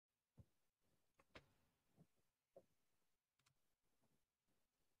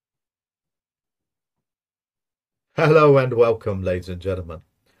Hello and welcome, ladies and gentlemen.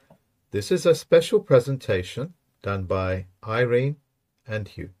 This is a special presentation done by Irene and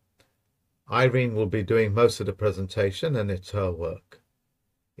Hugh. Irene will be doing most of the presentation and it's her work.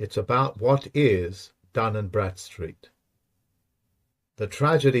 It's about what is Dunn and Bradstreet. The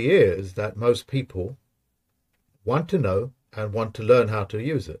tragedy is that most people want to know and want to learn how to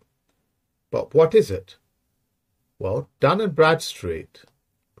use it. But what is it? Well, Dunn and Bradstreet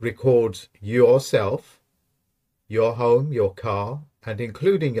records yourself, your home, your car, and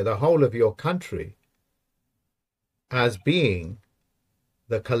including the whole of your country as being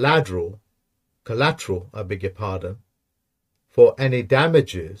the collateral, I beg your pardon, for any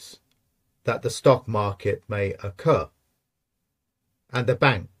damages that the stock market may occur, and the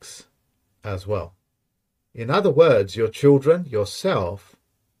banks as well. In other words, your children, yourself,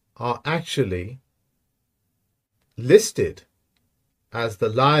 are actually listed as the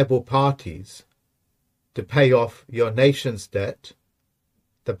liable parties to pay off your nation's debt,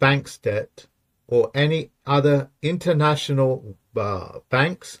 the bank's debt, or any other international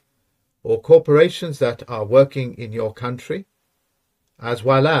banks or corporations that are working in your country, as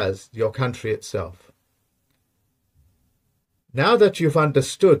well as your country itself. Now that you've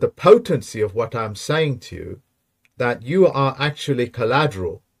understood the potency of what I'm saying to you, that you are actually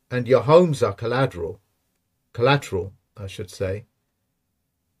collateral and your homes are collateral, I should say,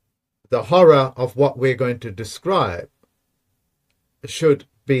 the horror of what we're going to describe should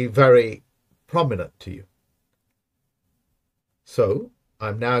be very prominent to you. So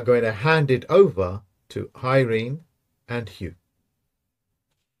I'm now going to hand it over to Irene and Hugh.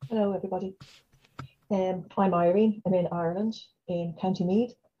 Hello, everybody. I'm Irene. I'm in Ireland, in County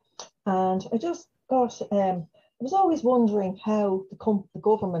Meath, and I just got. I was always wondering how the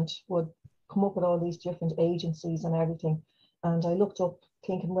government would come up with all these different agencies and everything. And I looked up,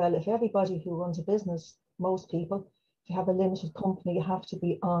 thinking, well, if everybody who runs a business, most people, if you have a limited company, you have to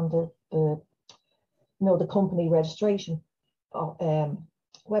be on the company registration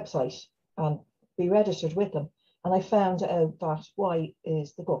website and be registered with them. And I found out that why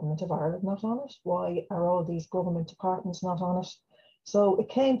is the government of Ireland not on it? Why are all these government departments not on it? So it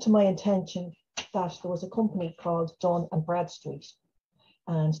came to my attention that there was a company called Dunn and Bradstreet,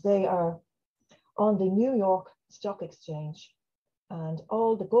 and they are on the New York Stock Exchange. And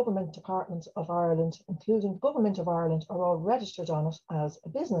all the government departments of Ireland, including the government of Ireland, are all registered on it as a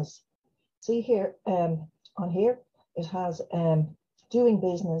business. See here, on here, it has doing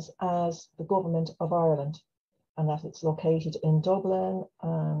business as the government of Ireland, and that it's located in Dublin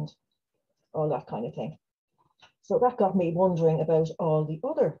and all that kind of thing. So that got me wondering about all the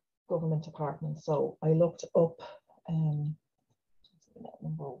other government departments. So I looked up number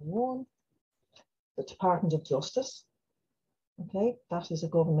one, the Department of Justice. Okay, that is a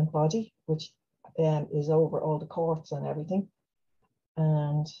government body which is over all the courts and everything.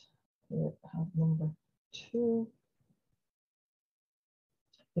 And here I have number two,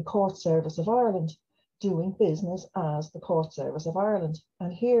 the Court Service of Ireland, doing business as the Court Service of Ireland.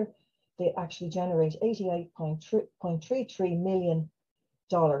 And here they actually generate $88.33 million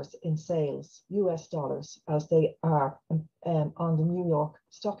in sales, US dollars, as they are on the New York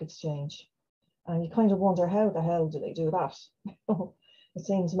Stock Exchange. And you kind of wonder, how the hell do they do that? It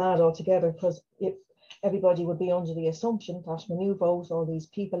seems mad altogether, because if everybody would be under the assumption that when you vote all these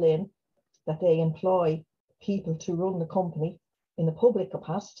people in, that they employ people to run the company in a public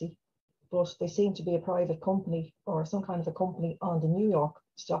capacity, but they seem to be a private company or some kind of a company on the New York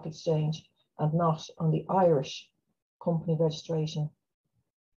Stock Exchange and not on the Irish company registration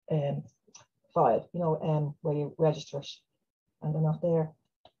file, where you register it, and they're not there.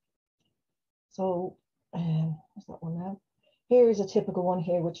 So, what's that one now? Here is a typical one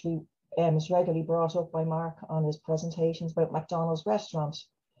here, which we is regularly brought up by Mark on his presentations about McDonald's restaurants.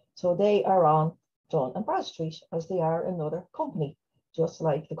 So they are on Dunn and Bradstreet, as they are another company, just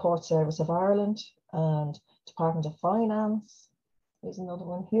like the Court Service of Ireland and Department of Finance. There's another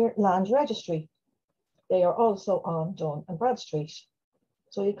one here, Land Registry. They are also on Dunn and Bradstreet.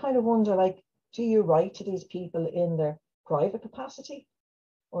 So you kind of wonder, like, do you write to these people in their private capacity,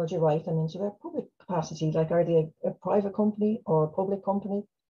 or do you write them into their public capacity? Like, are they a private company or a public company?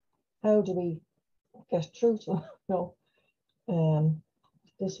 How do we get through to them? No.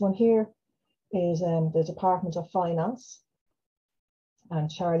 This one here is the Department of Finance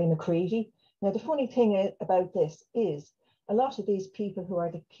and Charlie McCreevy. Now, the funny thing about this is a lot of these people who are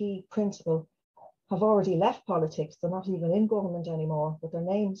the key principal have already left politics. They're not even in government anymore, but their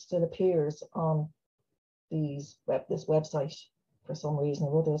name still appears on this website for some reason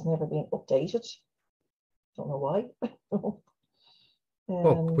or other. Has never been updated. Don't know why.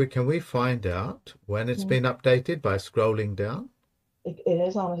 Well, can we find out when it's been updated by scrolling down? It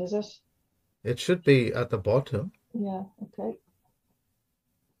is on it, is it? It should be at the bottom. Yeah, okay.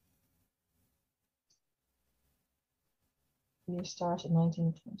 You start in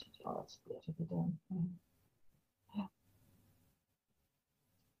 1920. Oh, that's good to be done.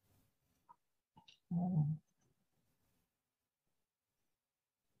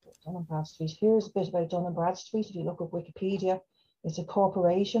 Dun and Bradstreet. Here's a bit about Dun and Bradstreet. If you look at Wikipedia, it's a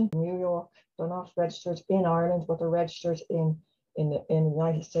corporation in New York. They're not registered in Ireland, but they're registered in the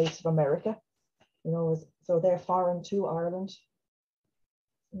United States of America. You know, so they're foreign to Ireland.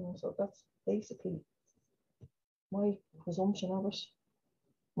 You know, so that's basically my presumption of it,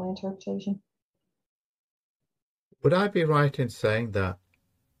 my interpretation. Would I be right in saying that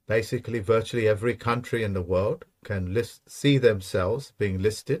basically virtually every country in the world can see themselves being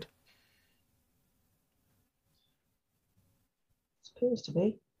listed? It appears to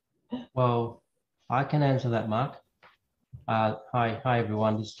be. Well, I can answer that, Mark. Hi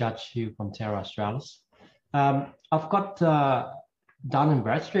everyone. This is Judge Hugh from Terra Australis. I've got Dunn and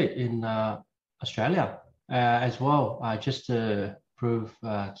Bradstreet in Australia as well, just to prove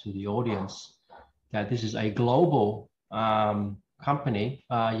to the audience that this is a global company.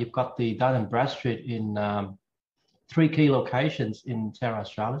 You've got the Dunn and Bradstreet in 3 key locations in Terra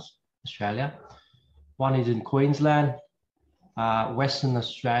Australis, Australia. One is in Queensland, Western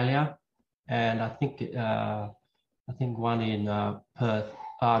Australia, and I think one in Perth,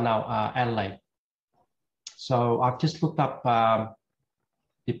 Adelaide. So I've just looked up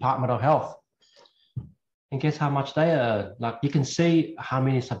Department of Health, and guess how much they earn? Like, you can see how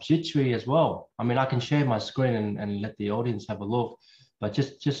many subsidiaries as well. I mean, I can share my screen and let the audience have a look, but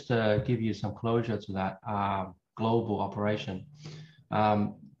just to give you some closure to that global operation.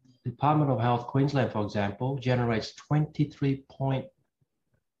 Department of Health Queensland, for example, generates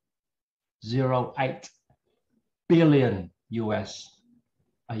 23.08 billion US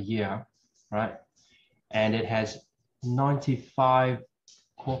a year, right? And it has 95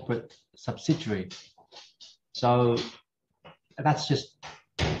 corporate subsidiaries. So that's just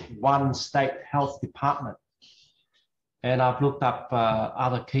one state health department. And I've looked up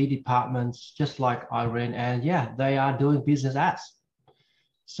other key departments just like Irene, and yeah, they are doing business as.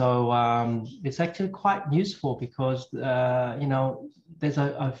 So it's actually quite useful because, you know, there's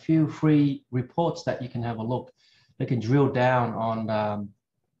a few free reports that you can have a look. They can drill down on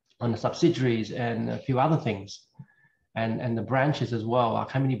the subsidiaries and a few other things, and the branches as well,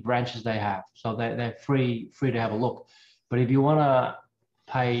 like how many branches they have. So they're free to have a look. But if you want to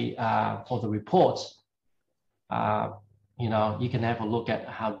pay for the reports, you know, you can have a look at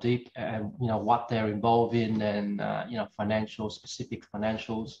how deep and, you know, what they're involved in, and you know, specific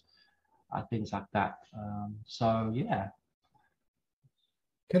financials, things like that. So yeah.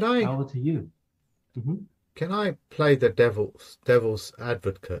 Over to you. Can I play the devil's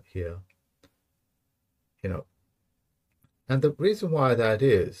advocate here? You know, and the reason why that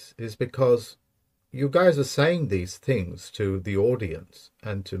is because you guys are saying these things to the audience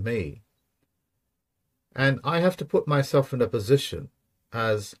and to me, and I have to put myself in a position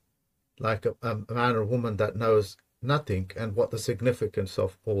as like a man or woman that knows nothing and what the significance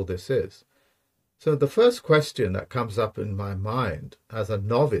of all this is. So the first question that comes up in my mind as a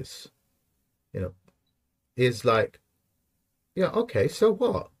novice, you know, is like, yeah, okay, so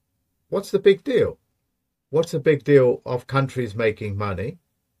what? What's the big deal? What's the big deal of countries making money?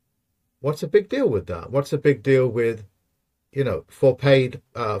 What's the big deal with that? What's the big deal with, you know,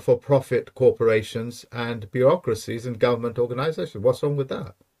 for-profit corporations and bureaucracies and government organizations? What's wrong with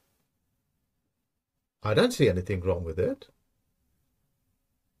that? I don't see anything wrong with it.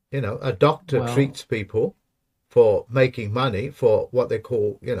 You know, a doctor treats people for making money for what they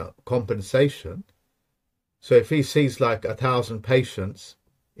call, you know, compensation. So if he sees like 1,000 patients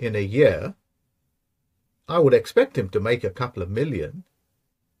in a year, I would expect him to make a couple of million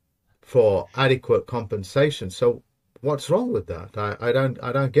for adequate compensation. So what's wrong with that? I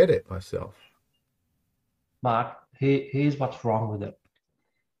don't get it myself. Mark, here's what's wrong with it.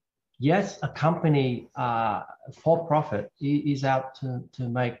 Yes, a company for profit is out to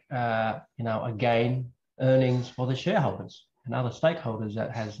make you know, a gain, earnings for the shareholders and other stakeholders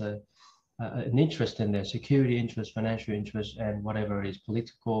that has an interest in their security interest, financial interest, and whatever it is,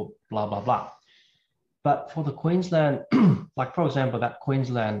 political, blah, blah, blah. But for the Queensland, like for example, that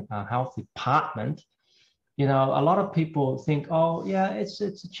Queensland Health Department, you know, a lot of people think, oh yeah, it's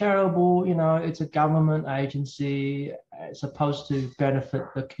a charitable, you know, it's a government agency, it's supposed to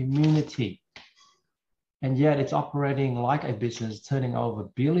benefit the community. And yet it's operating like a business, turning over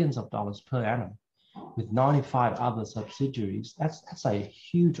billions of dollars per annum. with 95 other subsidiaries, that's a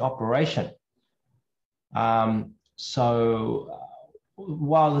huge operation. So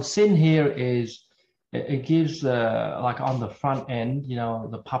while the sin here is it gives like on the front end, you know,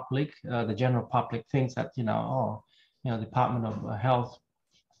 the public, the general public thinks that, you know, oh, you know, Department of Health,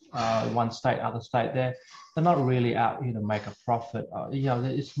 one state, other state, they're not really out here to make a profit. You know,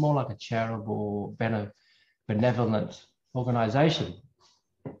 it's more like a charitable, benevolent organization.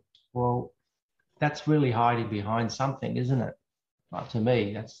 Well, that's really hiding behind something, isn't it? Well, to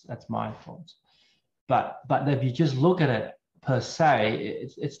me, that's my thoughts. But if you just look at it per se,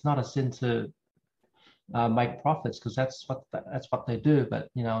 it's not a sin to make profits, because that's what they do. But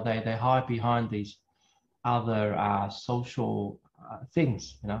you know, they hide behind these other social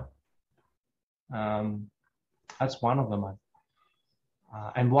things. You know, that's one of them.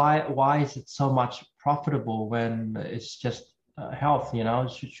 And why is it so much profitable when it's just health? You know,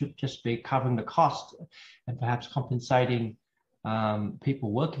 it should just be covering the cost and perhaps compensating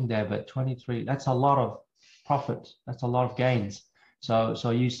people working there. But 23, that's a lot of profit. That's a lot of gains.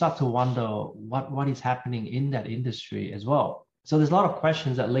 So you start to wonder what is happening in that industry as well. So there's a lot of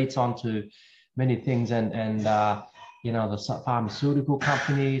questions that leads on to many things, and you know, the pharmaceutical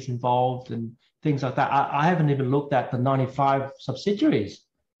companies involved and things like that. I haven't even looked at the 95 subsidiaries.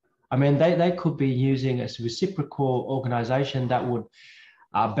 I mean, they could be using a reciprocal organization that would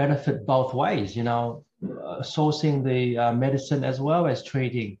benefit both ways, you know, sourcing the medicine as well as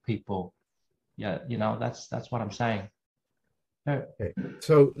treating people. Yeah, you know, that's what I'm saying. Okay,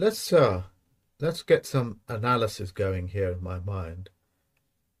 so let's get some analysis going here in my mind.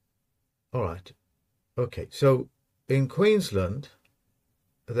 All right. Okay, so in Queensland,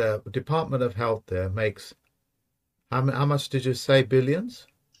 the Department of Health there makes how much did you say billions?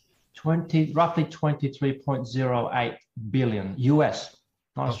 Roughly 23.08 billion US,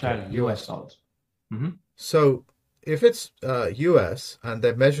 not Australian, Okay, US dollars. Mm-hmm. So if it's US and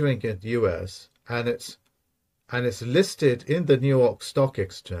they're measuring it US and it's listed in the New York Stock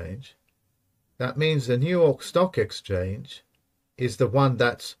Exchange, that means the New York Stock Exchange is the one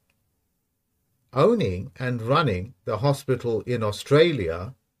that's owning and running the hospital in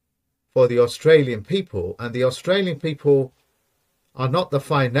Australia for the Australian people, and the Australian people are not the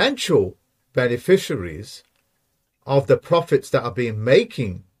financial beneficiaries of the profits that are being made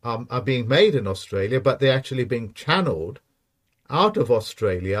in Australia, but they're actually being channeled out of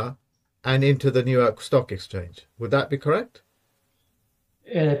Australia and into the New York Stock Exchange. Would that be correct?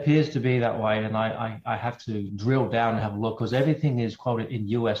 It appears to be that way, and I have to drill down and have a look, because everything is quoted in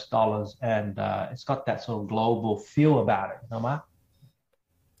US dollars, and it's got that sort of global feel about it, you know, Mark?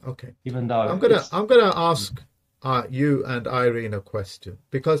 Okay. Even though I'm gonna ask you and Irene a question,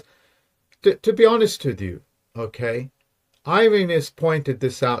 because to be honest with you, okay, Irene has pointed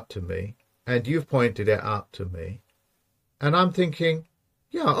this out to me, and you've pointed it out to me, and I'm thinking,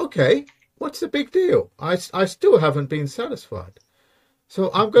 yeah, okay, what's the big deal? I still haven't been satisfied. So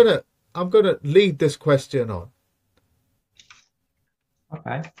I'm gonna lead this question on.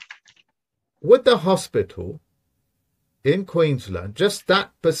 Okay. Would the hospital in Queensland, just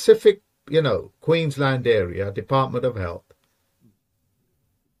that Pacific, you know, Queensland area, Department of Health,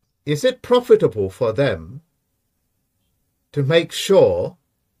 is it profitable for them to make sure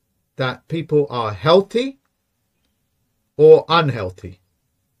that people are healthy or unhealthy?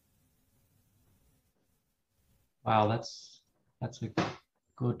 Wow, that's a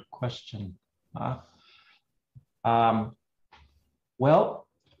good question. Well,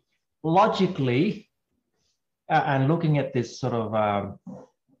 logically, and looking at this sort of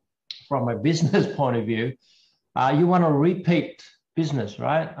from a business point of view, you want to repeat business,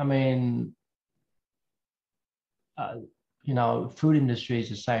 right? I mean, you know, food industry is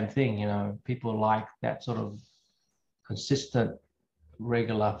the same thing. You know, people like that sort of consistent,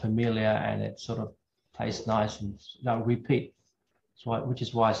 regular, familiar, and it sort of tastes nice, and you know, repeat. Which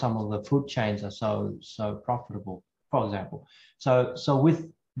is why some of the food chains are so profitable, for example. So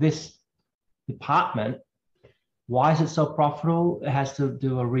with this department, why is it so profitable? It has to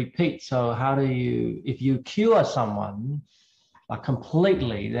do a repeat. So how do you, if you cure someone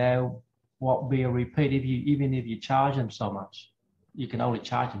completely, there won't be a repeat. Even if you charge them so much, you can only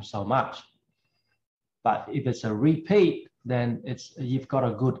charge them so much. But if it's a repeat, then you've got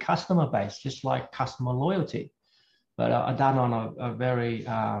a good customer base, just like customer loyalty, but done on a very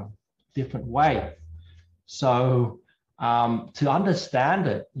different way. So to understand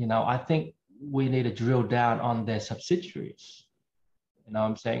it, you know, I think we need to drill down on their subsidiaries. You know what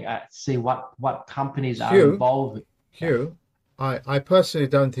I'm saying? See what companies are involved. Hugh, I personally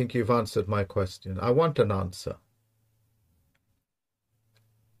don't think you've answered my question. I want an answer.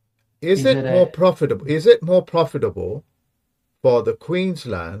 is it more profitable? Is it more profitable for the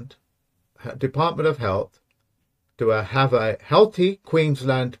Queensland Department of Health to have a healthy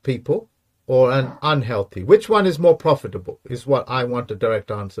Queensland people or an unhealthy? Which one is more profitable is what I want a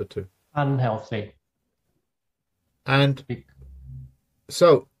direct answer to. Unhealthy. And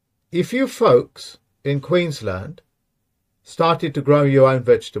so if you folks in Queensland started to grow your own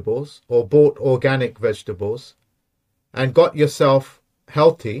vegetables or bought organic vegetables and got yourself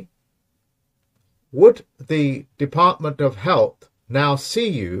healthy, would the Department of Health now see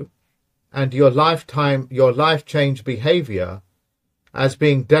you and your life change behavior as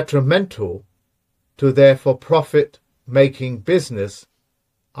being detrimental to their for-profit making business,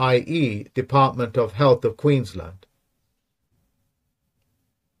 i.e. Department of Health of Queensland?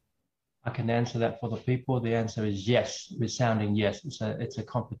 I can answer that for the people. The answer is yes, resounding yes. It's a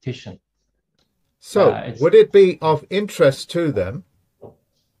competition. So would it be of interest to them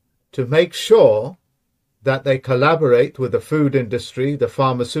to make sure that they collaborate with the food industry, the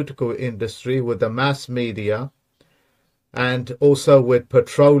pharmaceutical industry, with the mass media, and also with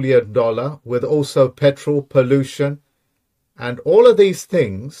petroleum dollar, with also petrol pollution, and all of these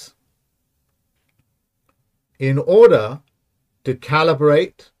things in order to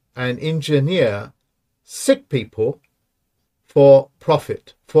calibrate and engineer sick people for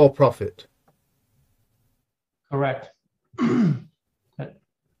profit, Correct.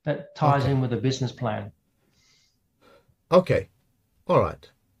 that ties in with the business plan. Okay, all right.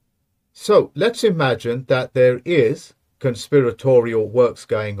 So let's imagine that there is conspiratorial works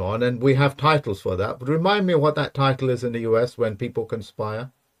going on, and we have titles for that. But remind me what that title is in the US when people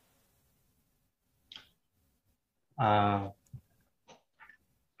conspire.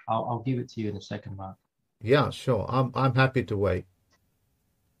 I'll give it to you in a second, Mark. Yeah, sure. I'm happy to wait.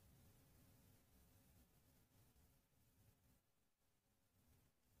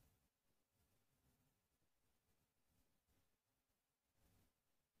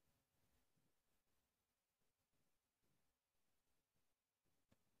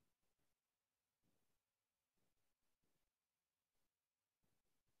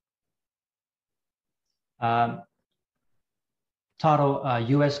 Title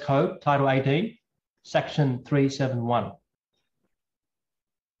US Code, Title 18, Section 371.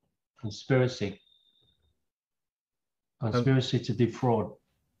 Conspiracy to defraud.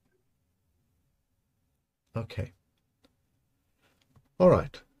 Okay. All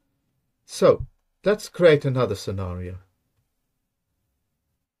right. So let's create another scenario.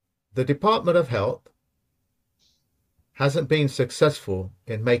 The Department of Health hasn't been successful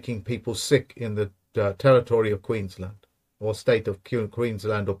in making people sick in the territory of Queensland or state of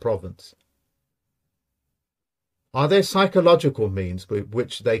Queensland or province. Are there psychological means with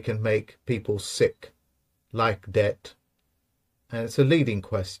which they can make people sick, like debt? And it's a leading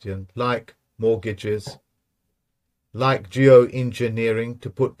question, like mortgages, like geoengineering to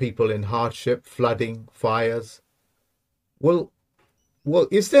put people in hardship, flooding, fires. Well,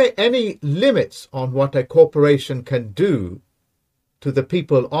 is there any limits on what a corporation can do to the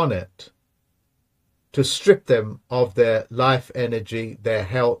people on it to strip them of their life energy, their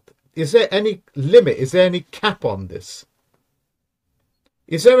health? Is there any limit? Is there any cap on this?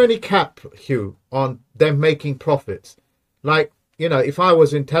 Is there any cap, Hugh, on them making profits? Like, you know, if I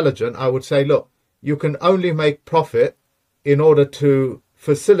was intelligent, I would say, look, you can only make profit in order to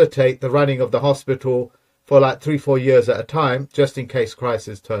facilitate the running of the hospital for like 3-4 years at a time, just in case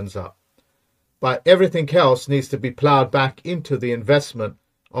crisis turns up. But everything else needs to be plowed back into the investment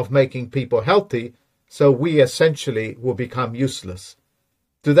of making people healthy, so we essentially will become useless.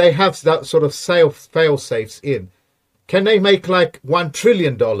 Do they have that sort of fail-safes in? Can they make like $1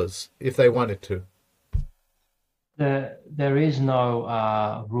 trillion if they wanted to? There is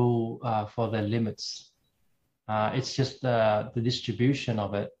no rule for the limits. It's just the distribution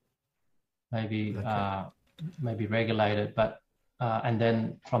of it maybe maybe regulated, but and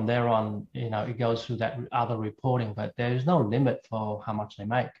then from there on, you know, it goes through that other reporting, but there is no limit for how much they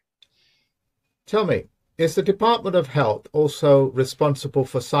make. Tell me, is the Department of Health also responsible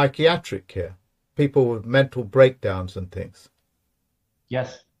for psychiatric care? People with mental breakdowns and things?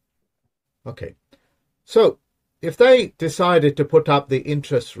 Yes. Okay. So if they decided to put up the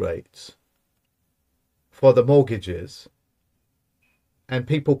interest rates for the mortgages and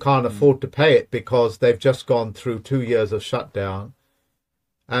people can't afford to pay it because they've just gone through 2 years of shutdown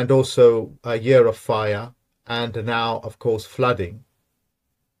and also a year of fire and now, of course, flooding,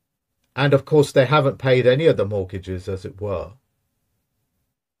 and of course they haven't paid any of the mortgages, as it were,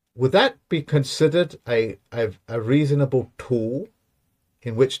 would that be considered a reasonable tool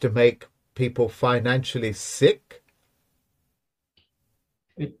in which to make people financially sick?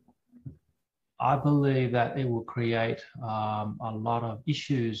 I believe that it will create a lot of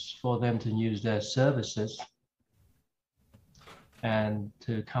issues for them to use their services and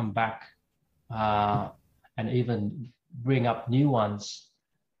to come back and even bring up new ones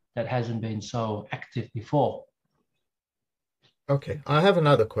that hasn't been so active before. Okay, I have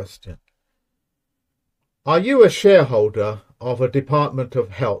another question. Are you a shareholder of a Department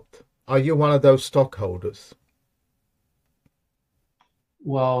of Health? Are you one of those stockholders?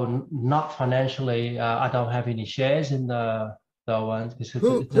 Well, not financially. I don't have any shares in the ones.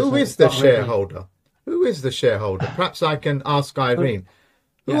 Who is the shareholder? Who is the shareholder? Perhaps I can ask Irene.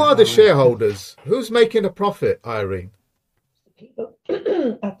 Who are the shareholders? Who's making a profit, Irene? People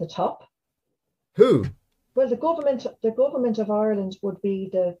at the top. Who? Well, the government of Ireland would be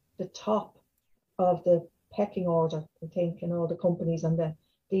the top of the pecking order, I think, and all the companies, and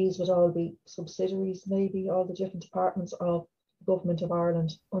these would all be subsidiaries, maybe all the different departments of the government of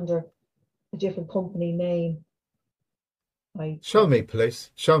Ireland under a different company name. Show me,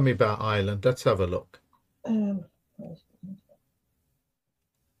 please. Show me about Ireland. Let's have a look. Right.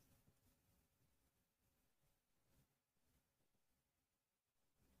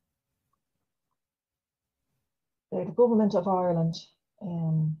 The government of Ireland.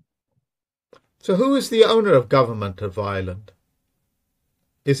 So who is the owner of government of Ireland?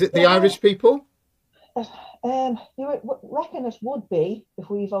 Is it the Irish people? You reckon it would be if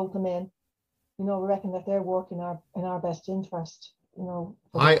we vote them in. You know, we reckon that they're working in our best interest. You know.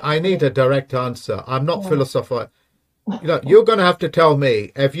 I need a direct answer. I'm not philosophical. You know, you're going to have to tell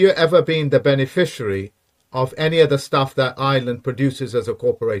me, have you ever been the beneficiary of any of the stuff that Ireland produces as a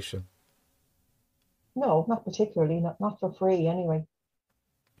corporation? No, not particularly, not for free anyway.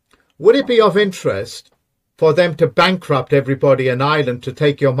 Would it be of interest for them to bankrupt everybody in Ireland to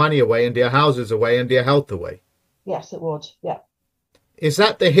take your money away and your houses away and your health away? Yes, it would, yeah. Is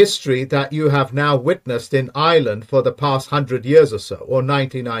that the history that you have now witnessed in Ireland for the past 100 years or so, or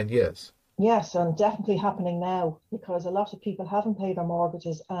 99 years? Yes, and definitely happening now, because a lot of people haven't paid their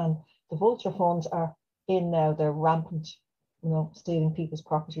mortgages and the vulture funds are in now. They're rampant, you know, stealing people's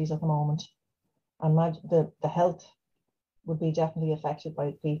properties at the moment. And the health would be definitely affected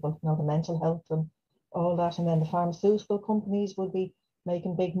by people, you know, the mental health and all that. And then the pharmaceutical companies would be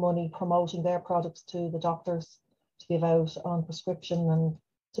making big money promoting their products to the doctors to give out on prescription, and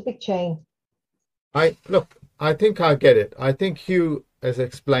it's a big chain. I think I get it. I think Hugh has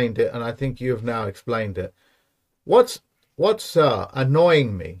explained it, and I think you have now explained it. What's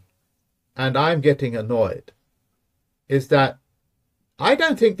annoying me, and I'm getting annoyed, is that I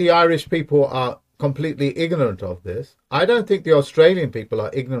don't think the Irish people are completely ignorant of this. I don't think the Australian people are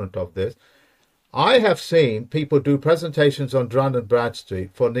ignorant of this. I have seen people do presentations on Dunn and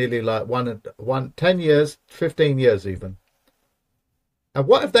Bradstreet for nearly like 10 years, 15 years even. And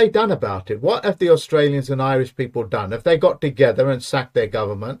what have they done about it? What have the Australians and Irish people done? Have they got together and sacked their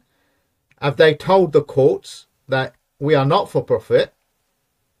government? Have they told the courts that we are not for profit?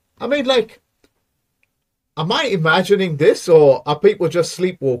 I mean, like, am I imagining this, or are people just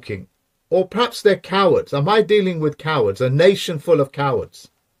sleepwalking? Or perhaps they're cowards. Am I dealing with cowards, a nation full of cowards?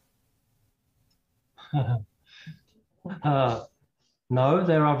 No,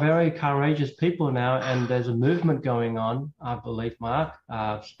 there are very courageous people now, and there's a movement going on, I believe, Mark.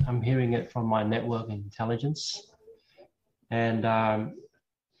 I'm hearing it from my network intelligence. And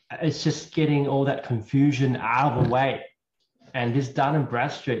it's just getting all that confusion out of the way. And this Dunn and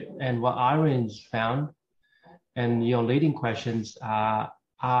Bradstreet and what Irene's found and your leading questions are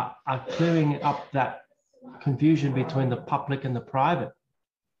clearing up that confusion between the public and the private.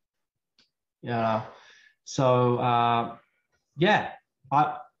 You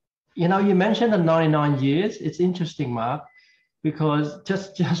mentioned the 99 years. It's interesting, Mark, because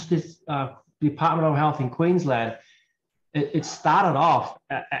just this Department of Health in Queensland, it started off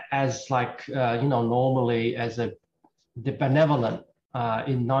as like, normally as the benevolent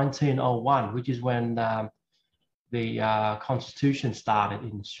in 1901, which is when the Constitution started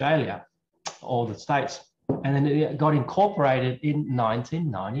in Australia, all the states. And then it got incorporated in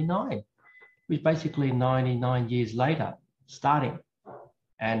 1999, which basically 99 years later, starting.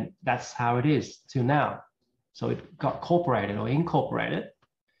 And that's how it is till now. So it got incorporated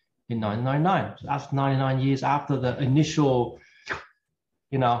in 1999. So that's 99 years after the initial,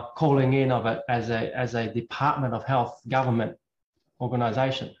 calling in of it as a Department of Health government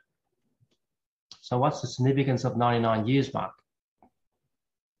organization. So what's the significance of 99 years, Mark?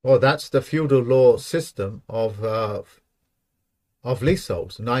 Well, that's the feudal law system of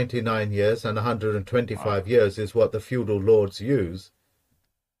leaseholds. 99 years and 125 years is what the feudal lords use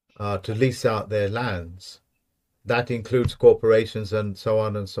to lease out their lands. that includes corporations and so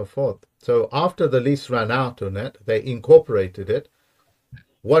on and so forth. So after the lease ran out on it, they incorporated it.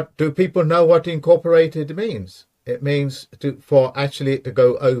 What do people know what incorporated means? It means for actually it to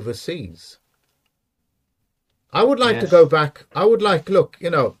go overseas. I would like to go back. I would like, look,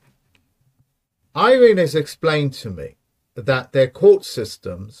 you know, Irene has explained to me that their court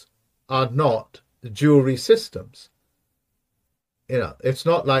systems are not jury systems. You know, it's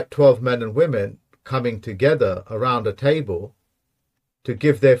not like 12 men and women coming together around a table to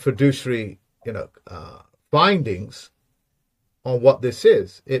give their fiduciary, you know, findings on what this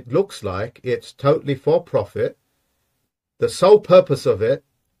is. It looks like it's totally for profit. The sole purpose of it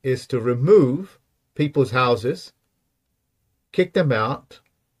is to remove people's houses, kick them out,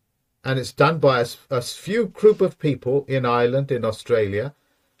 and it's done by a few group of people in Ireland, in Australia,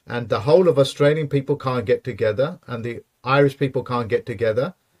 and the whole of Australian people can't get together, and the Irish people can't get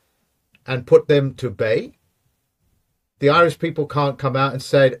together and put them to bay. The Irish people can't come out and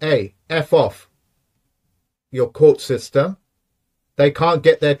say, hey, F off your court system. They can't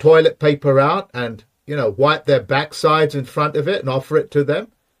get their toilet paper out and, you know, wipe their backsides in front of it and offer it to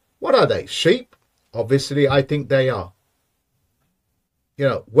them. What are they, sheep? Obviously, I think they are. You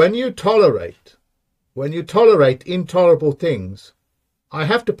know, when you tolerate intolerable things, I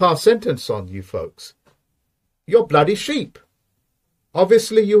have to pass sentence on you folks. You're bloody sheep.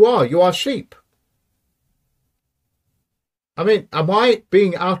 Obviously you are. You are sheep. I mean, am I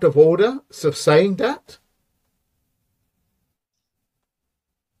being out of order of saying that?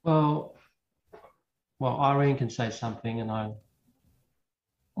 Well, Irene can say something, and I.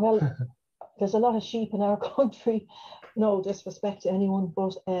 Well, there's a lot of sheep in our country. No disrespect to anyone,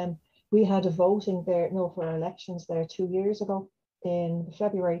 but we had a voting there, for our elections there 2 years ago in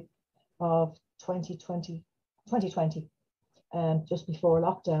February of 2020, just before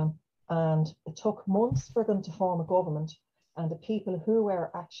lockdown, and it took months for them to form a government, and the people who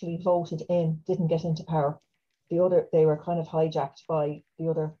were actually voted in didn't get into power. They were kind of hijacked by the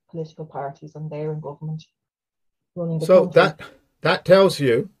other political parties, and they're in government running the country. So that tells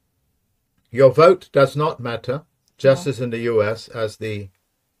you your vote does not matter, just as in the US as the...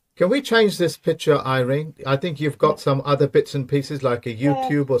 Can we change this picture, Irene? I think you've got some other bits and pieces like a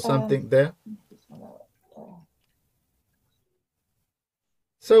YouTube or something there.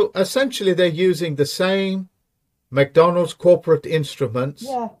 So essentially they're using the same McDonald's corporate instruments.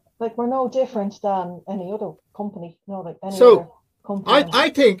 Yeah, like we're no different than any other company. Like any other company.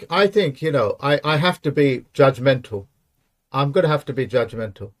 I think, you know, I have to be judgmental. I'm going to have to be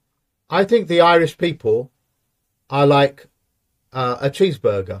judgmental. I think the Irish people are like a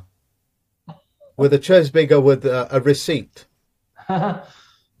cheeseburger with a cheeseburger with a receipt.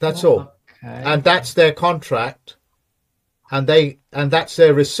 That's all. Okay. And that's their contract. And that's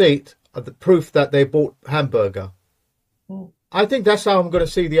their receipt of the proof that they bought hamburger. I think that's how I'm going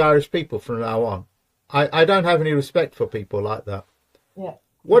to see the Irish people from now on. I don't have any respect for people like that. Yeah.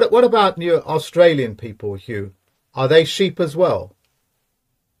 What about new Australian people, Hugh? Are they sheep as well?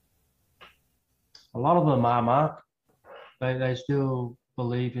 A lot of them are, Mark. They still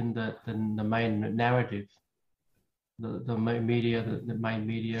believe in the main narrative, the main media, the main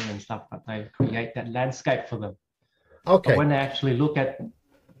media and stuff, but they create that landscape for them. Okay. But when they actually look at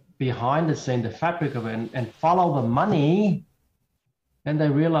behind the scene, the fabric of it, and follow the money, then they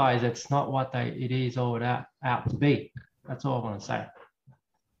realize it's not what it is all out to be. That's all I want to say.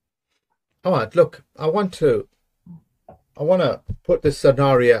 All right, look, I want to put this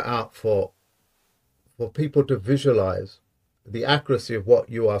scenario out for people to visualize the accuracy of what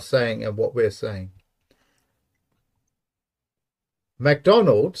you are saying and what we're saying.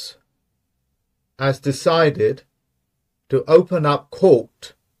 McDonald's has decided to open up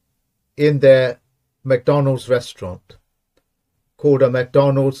court in their McDonald's restaurant called a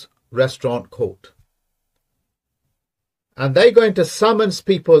McDonald's restaurant court. And they're going to summons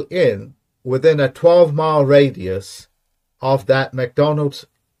people in within a 12-mile radius of that McDonald's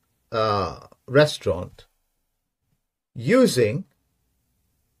restaurant using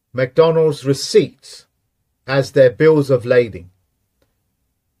McDonald's receipts as their bills of lading.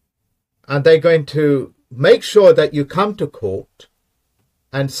 And they're going to make sure that you come to court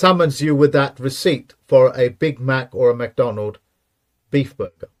and summons you with that receipt for a Big Mac or a McDonald's beef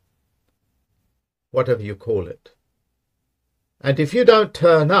burger, whatever you call it. And if you don't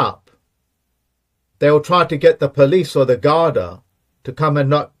turn up, they'll try to get the police or the Garda to come and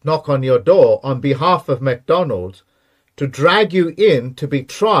knock on your door on behalf of McDonald's to drag you in to be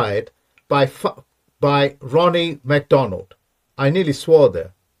tried by Ronnie McDonald. I nearly swore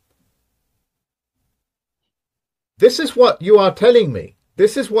there. This is what you are telling me.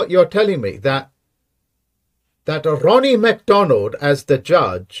 This is what you're telling me, that that Ronnie McDonald, as the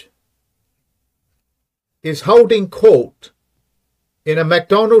judge, is holding court in a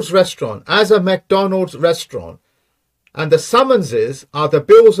McDonald's restaurant, as a McDonald's restaurant, and the summonses are the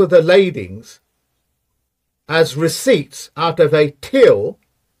bills of the ladings as receipts out of a till.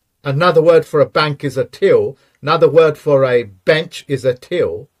 Another word for a bank is a till. Another word for a bench is a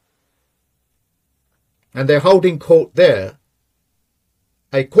till. And they're holding court there.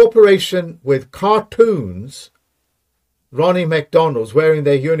 A corporation with cartoons, Ronnie McDonald's wearing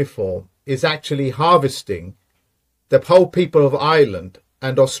their uniform, is actually harvesting the whole people of Ireland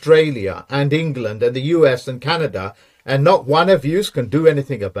and Australia and England and the US and Canada, and not one of you can do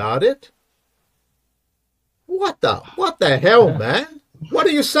anything about it? What the hell, man? What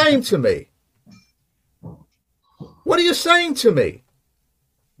are you saying to me? What are you saying to me?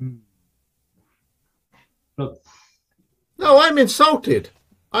 Look. No, I'm insulted.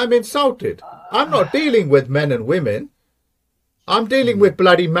 I'm insulted. I'm not dealing with men and women. I'm dealing with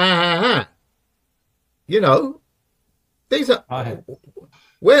bloody man. You know, these are...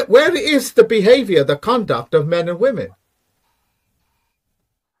 Where is the behavior, the conduct of men and women?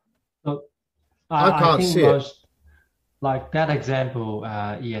 Look, I can't see it. Like that example,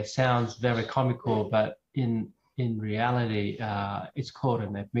 yeah, sounds very comical, but in reality, it's called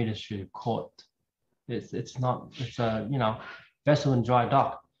an administrative court. It's not. It's a vessel in dry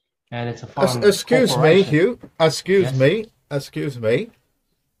dock, and it's a foreign excuse me, Hugh. Excuse me.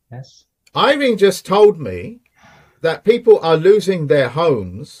 Yes. Irene just told me that people are losing their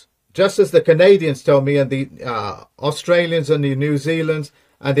homes, just as the Canadians tell me, and the Australians and the New Zealanders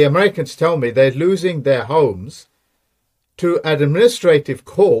and the Americans tell me they're losing their homes to an administrative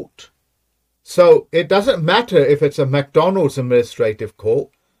court. So it doesn't matter if it's a McDonald's administrative court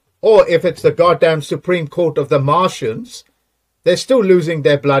or if it's the goddamn Supreme Court of the Martians. They're still losing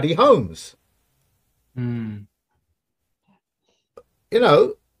their bloody homes. Mm. You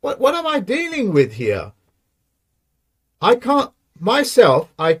know, what am I dealing with here? I cannot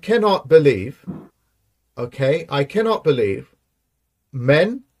believe, okay, I cannot believe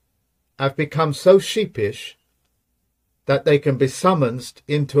men have become so sheepish that they can be summoned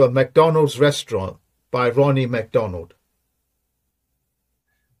into a McDonald's restaurant by Ronnie McDonald.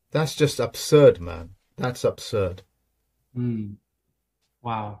 That's just absurd, man. That's absurd. Mm.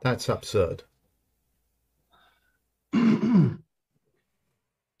 Wow. That's absurd.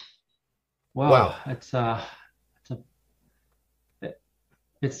 Wow.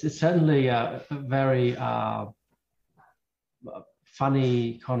 It's certainly a very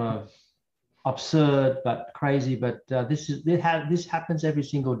funny, kind of absurd but crazy. But this happens every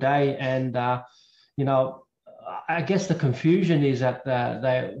single day, and I guess the confusion is that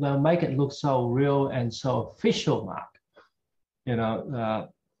they'll make it look so real and so official, Mark.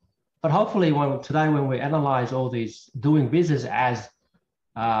 But hopefully, when we analyze all these doing business as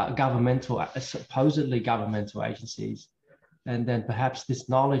supposedly governmental agencies, and then perhaps this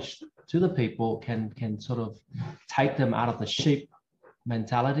knowledge to the people can sort of take them out of the sheep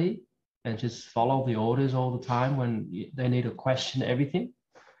mentality and just follow the orders all the time when they need to question everything.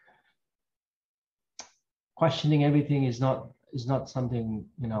 Questioning everything is not something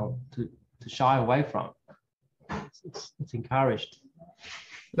to shy away from. It's encouraged.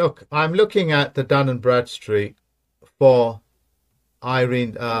 Look, I'm looking at the Dunn and Bradstreet for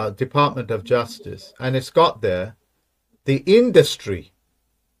Irene Department of Justice, and it's got there the industry,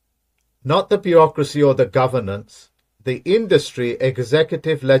 not the bureaucracy or the governance, the industry,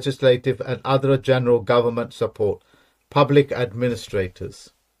 executive, legislative, and other general government support, public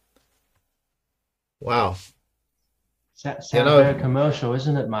administrators. Wow. Sounds very commercial,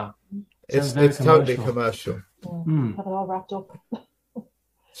 isn't it, Mark? It's totally commercial. Yeah, have it all wrapped up.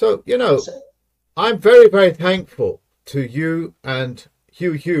 So, I'm very, very thankful to you and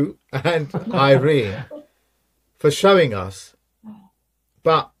Hugh and Irene for showing us.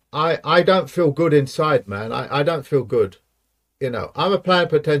 But I don't feel good inside, man. I don't feel good. I'm a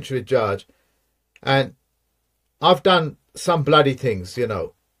plenipotentiary judge, and I've done some bloody things, And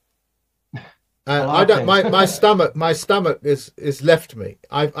I don't. My stomach is left me.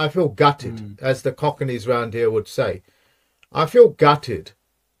 I feel gutted, as the Cockneys round here would say. I feel gutted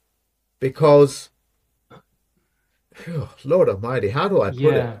because, Lord Almighty, how do I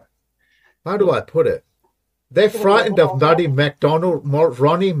put it? How do I put it? They're frightened of bloody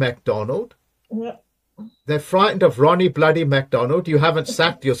Ronnie McDonald. Yeah. They're frightened of Ronnie bloody McDonald. You haven't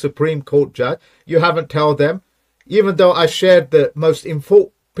sacked your Supreme Court judge. You haven't told them, even though I shared the most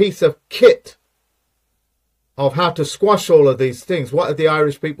important piece of kit of how to squash all of these things. What have the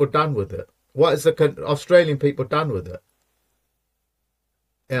Irish people done with it? What has the Australian people done with it?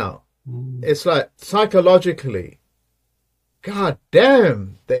 It's like psychologically, god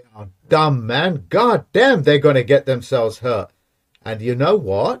damn, they are dumb, man. God damn, they're going to get themselves hurt. And you know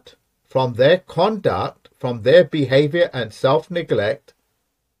what? From their conduct, from their behavior and self-neglect,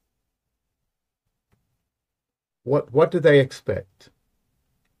 what do they expect?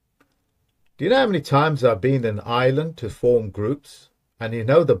 Do you know how many times I've been in Ireland to form groups, and you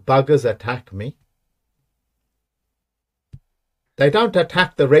know the buggers attack me? They don't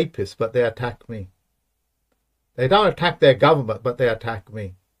attack the rapists, but they attack me. They don't attack their government, but they attack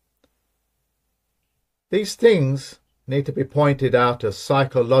me. These things need to be pointed out as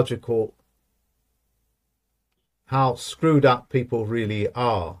psychological, how screwed up people really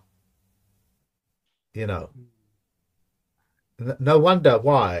are. You know, no wonder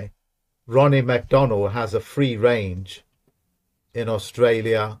why Ronnie McDonald has a free range in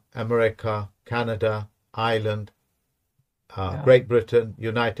Australia, America, Canada, Ireland, Great Britain,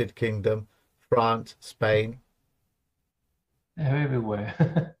 United Kingdom, France, Spain. They're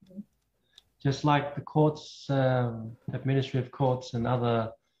everywhere. Just like the courts, administrative courts and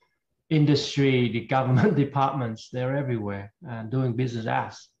other industry, the government departments, they're everywhere and doing business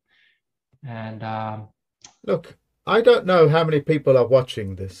as. And look, I don't know how many people are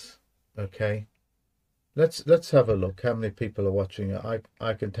watching this. Okay, let's have a look. How many people are watching it?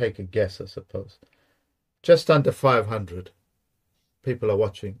 I can take a guess, I suppose. Just under 500 people are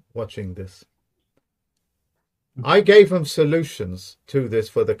watching this. I gave them solutions to this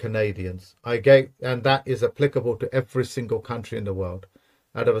for the Canadians. And that is applicable to every single country in the world.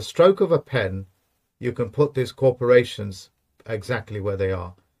 Out of a stroke of a pen, you can put these corporations exactly where they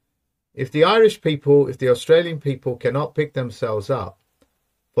are. If the Irish people, if the Australian people cannot pick themselves up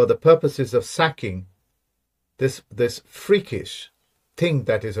for the purposes of sacking this freakish thing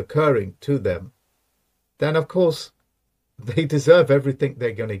that is occurring to them, then of course they deserve everything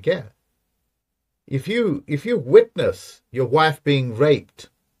they're going to get. If you witness your wife being raped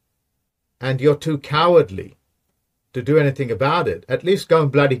and you're too cowardly to do anything about it, at least go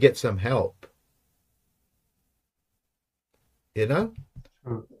and bloody get some help. You know?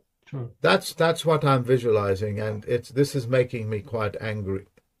 True. That's what I'm visualizing, and this is making me quite angry.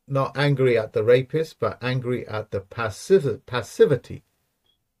 Not angry at the rapist, but angry at the passivity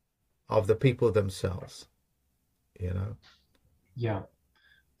of the people themselves. You know? Yeah.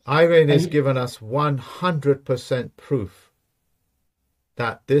 Irene has given us 100% proof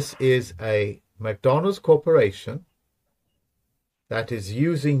that this is a McDonald's corporation that is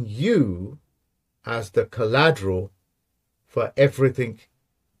using you as the collateral for everything,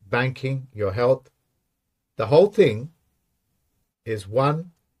 banking, your health. The whole thing is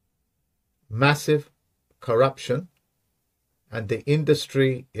one massive corruption, and the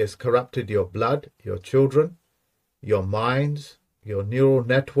industry is corrupted your blood, your children, your minds, your neural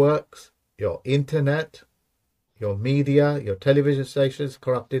networks, your internet, your media, your television stations,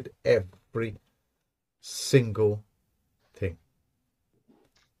 corrupted every single thing.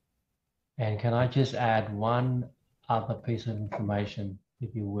 And can I just add one other piece of information,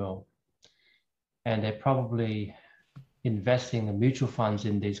 if you will? And they're probably investing in mutual funds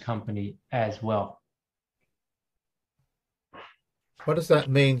in this company as well. What does that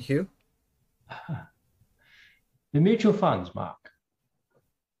mean, Hugh? The mutual funds, Mark.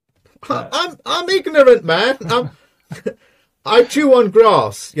 I'm ignorant, man. I chew on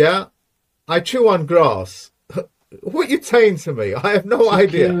grass, yeah? I chew on grass. What are you saying to me? I have no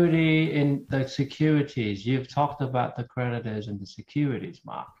idea. Security in the securities. You've talked about the creditors and the securities,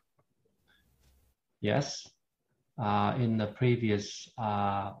 Mark. Yes. In the previous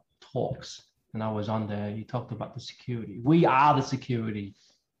talks, and I was on there, you talked about the security. We are the security.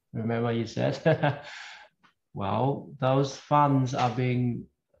 Remember you said? Well, those funds are being,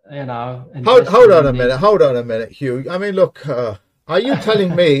 you know... Hold on a minute, Hugh. I mean, look, are you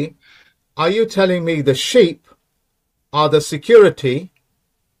telling me the sheep are the security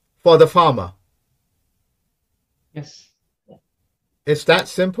for the farmer? Yes. It's that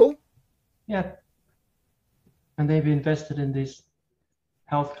simple? Yeah. And they've invested in these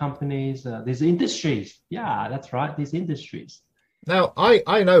health companies, these industries. Yeah, that's right, these industries. Now,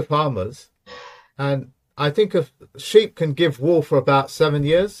 I know farmers, and I think if sheep can give wool for about 7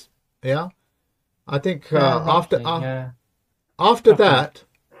 years. Yeah. I think after that,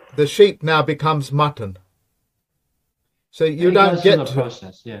 the sheep now becomes mutton. So you don't get the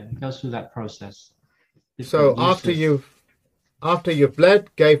process. Yeah, it goes through that process. So after you've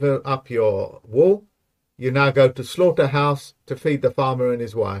bled, gave up your wool, you now go to slaughterhouse to feed the farmer and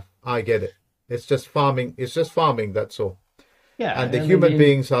his wife. I get it. It's just farming. It's just farming. That's all. Yeah. And the human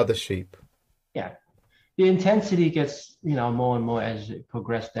beings are the sheep. Yeah. the intensity gets, you know, more and more as it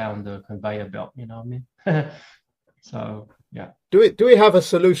progresses down the conveyor belt, you know what I mean? So, yeah. Do we have a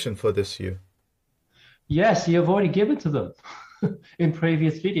solution for this, Hugh? Yes, you've already given to them in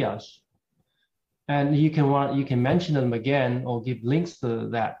previous videos. And you can mention them again or give links to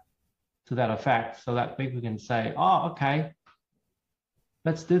that effect so that people can say, oh, okay,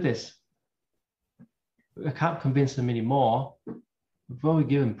 let's do this. I can't convince them anymore. We've already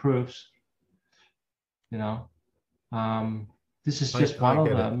given proofs, you know. This is just one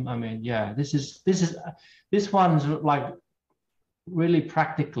of them. I mean, yeah, this one's like really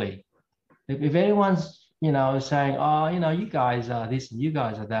practically. If anyone's, you know, saying, oh, you know, you guys are this and you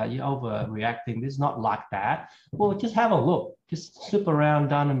guys are that, you're overreacting, this is not like that. Well, just have a look. Just slip around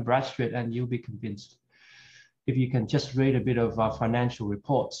Dunn and Bradstreet and you'll be convinced. If you can just read a bit of financial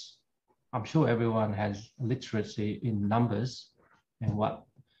reports, I'm sure everyone has literacy in numbers and what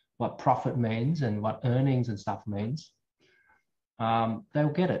profit means and what earnings and stuff means.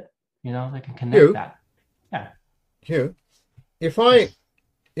 They'll get it. You know, they can connect that. Yeah. Hugh, if I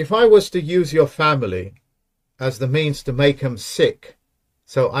was to use your family as the means to make them sick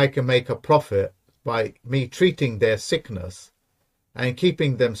so I can make a profit by me treating their sickness and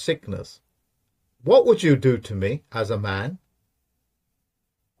keeping them sickness, what would you do to me as a man?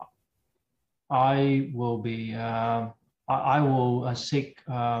 I will be, I will seek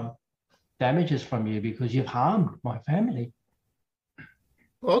damages from you because you've harmed my family.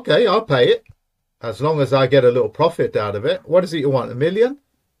 Okay, I'll pay it. As long as I get a little profit out of it. What is it you want, $1 million?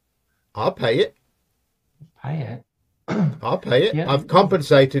 I'll pay it. Pay it? I'll pay it. Yeah. I've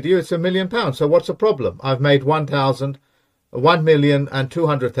compensated you. It's £1 million. So what's the problem? I've made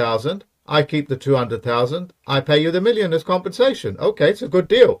 1,200,000. I keep the 200,000. I pay you the $1 million as compensation. Okay, it's a good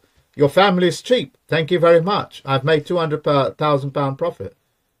deal. Your family is cheap. Thank you very much. I've made £200,000 profit.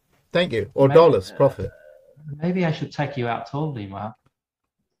 Thank you. Or dollars profit. Maybe I should take you out totally, Mark.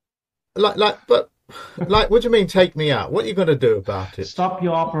 What do you mean take me out? What are you going to do about it? Stop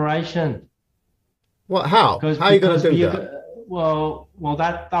your operation. What? How? How are you going to do that? Well,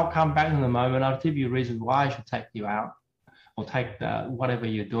 that'll come back in a moment. I'll give you a reason why I should take you out or take whatever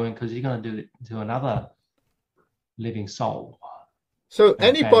you're doing, because you're going to do it to another living soul. So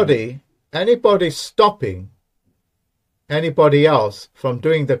anybody stopping anybody else from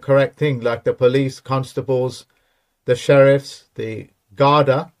doing the correct thing, like the police, constables, the sheriffs, the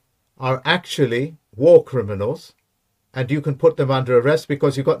Garda, are actually war criminals, and you can put them under arrest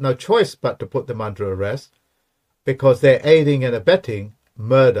because you've got no choice but to put them under arrest because they're aiding and abetting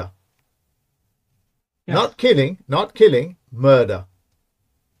murder. Yes. Not killing, murder.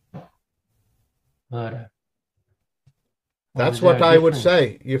 Murder. That's what I would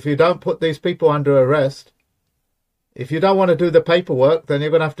say. If you don't put these people under arrest, if you don't want to do the paperwork, then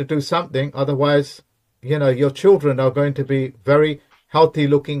you're going to have to do something. Otherwise, you know, your children are going to be very healthy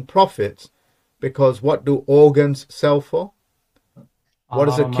looking profits, because what do organs sell for? What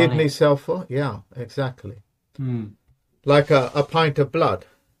does a kidney sell for? Yeah, exactly. Like a pint of blood.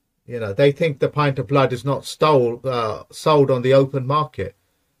 You know, they think the pint of blood is not sold on the open market.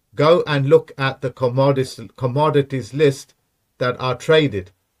 Go and look at the commodities list that are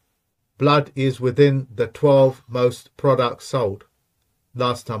traded. Blood is within the 12 most products sold.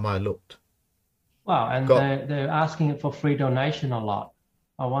 Last time I looked. Wow, and they're asking for free donation a lot.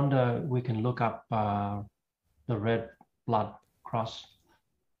 I wonder we can look up the Red Blood Cross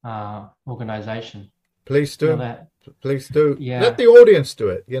organization. Please do. Please do. Yeah. Let the audience do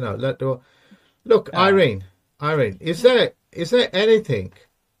it. You know, look, Irene, is there anything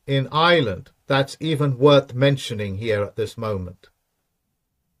in Ireland that's even worth mentioning here at this moment?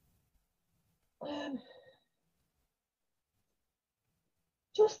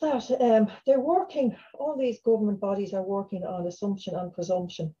 Just that they're working, all these government bodies are working on assumption and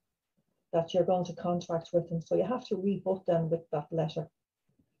presumption that you're going to contract with them. So you have to rebut them with that letter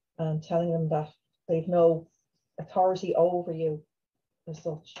and telling them that they've no authority over you as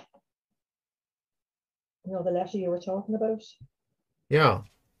such. You know, the letter you were talking about? Yeah.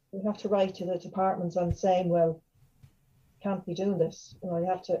 You have to write to the departments and saying, well, can't be doing this. You know, you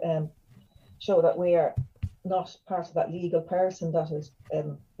have to show that we are not part of that legal person that is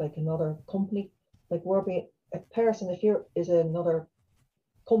like another company. Like we're being a person, if you're is another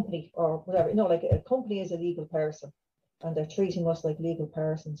company or whatever, you know, like a company is a legal person and they're treating us like legal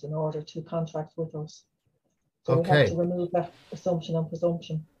persons in order to contract with us. So we have to remove that assumption and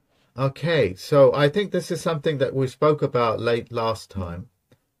presumption. Okay, so I think this is something that we spoke about late last time.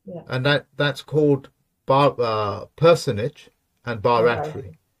 Yeah. And that's called personage and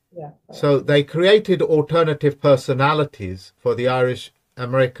baratry. Yeah. So they created alternative personalities for the Irish,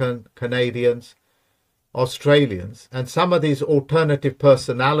 American, Canadians Australians, and some of these alternative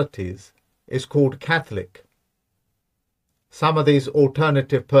personalities is called Catholic. Some of these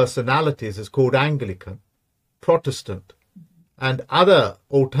alternative personalities is called Anglican, Protestant, and other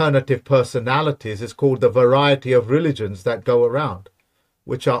alternative personalities is called the variety of religions that go around,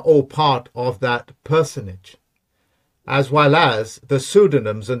 which are all part of that personage, as well as the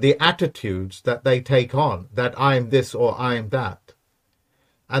pseudonyms and the attitudes that they take on, that I'm this or I'm that,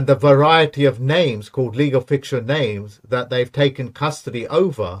 and the variety of names called legal fiction names that they've taken custody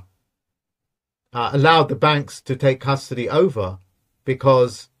over, allowed the banks to take custody over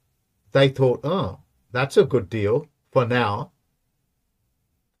because they thought, oh, that's a good deal for now.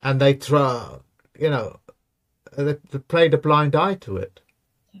 And they they played a blind eye to it.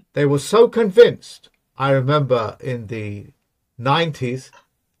 They were so convinced, I remember in the 90s,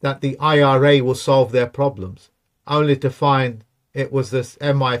 that the IRA will solve their problems, only to find it was this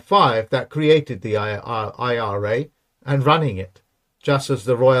MI5 that created the IRA and running it, just as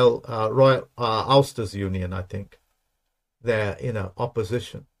the Royal Ulsters Union, I think, their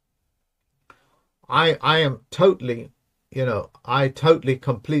opposition. I am totally, I totally,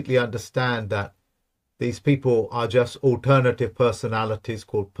 completely understand that these people are just alternative personalities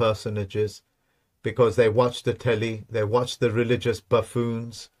called personages because they watch the telly, they watch the religious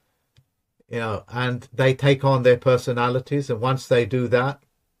buffoons, and they take on their personalities. And once they do that,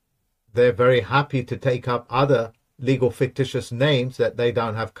 they're very happy to take up other legal fictitious names that they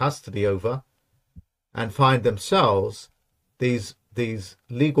don't have custody over and find themselves, these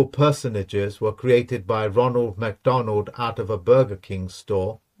legal personages were created by Ronald McDonald out of a Burger King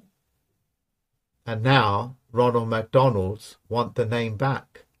store. And now Ronald McDonald's want the name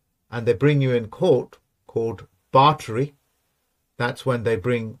back. And they bring you in court called Bartery. That's when they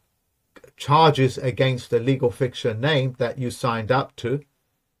bring charges against a legal fiction name that you signed up to,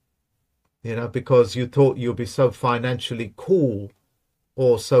 because you thought you'd be so financially cool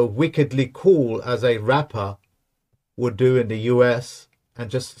or so wickedly cool as a rapper would do in the US, and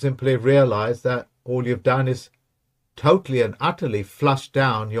just simply realize that all you've done is totally and utterly flush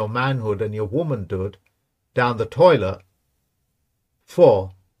down your manhood and your womanhood down the toilet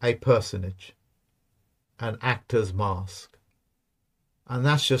for a personage, an actor's mask. And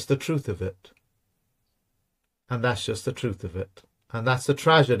that's just the truth of it. And that's just the truth of it. And that's the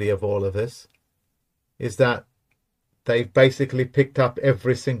tragedy of all of this, is that they've basically picked up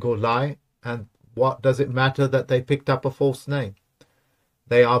every single lie. And what does it matter that they picked up a false name?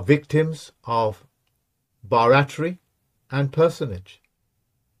 They are victims of barratry and personage.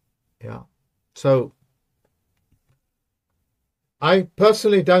 Yeah. So I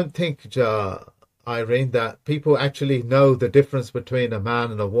personally don't think, Irene, that people actually know the difference between a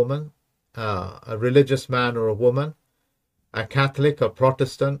man and a woman, a religious man or a woman, a Catholic or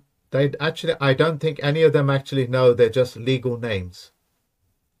Protestant. I don't think any of them actually know they're just legal names,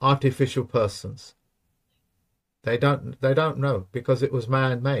 artificial persons. They don't know, because it was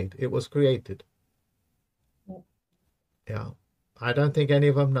man-made. It was created. Yeah. I don't think any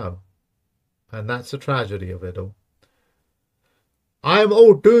of them know. And that's the tragedy of it all. I'm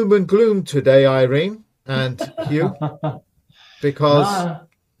all doom and gloom today, Irene and Hugh, because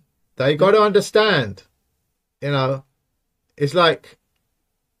they got to understand, it's like,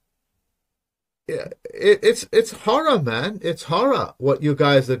 it's horror, man. It's horror what you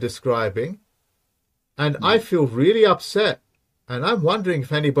guys are describing. And I feel really upset. And I'm wondering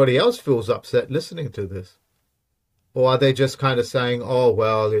if anybody else feels upset listening to this. Or are they just kind of saying, oh,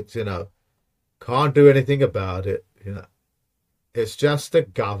 well, it's, can't do anything about it, It's just the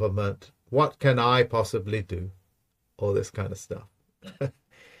government. What can I possibly do? All this kind of stuff.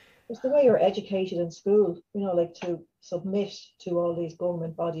 It's the way you're educated in school, like to submit to all these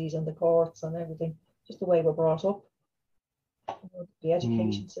government bodies and the courts and everything. Just the way we're brought up. The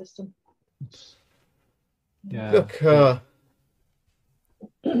education system. Yeah. Look,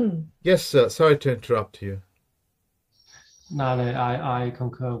 yes, sir. Sorry to interrupt you. No, I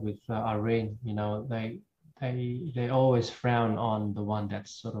concur with Irene. They always frown on the one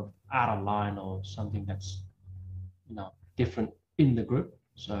that's sort of out of line or something that's different in the group.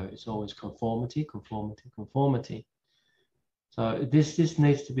 So it's always conformity. So this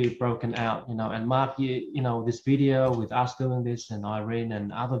needs to be broken out, and Mark, this video with us doing this and Irene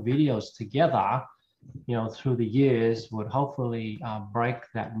and other videos together, through the years would hopefully break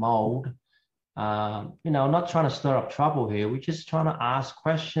that mold. Not trying to stir up trouble here. We're just trying to ask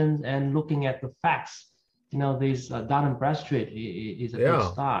questions and looking at the facts. These Dunn and Bradstreet is a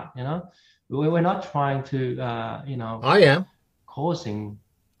good start. We're not trying to, I am. Causing.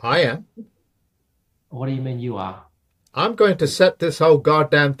 I am. What do you mean you are? I'm going to set this whole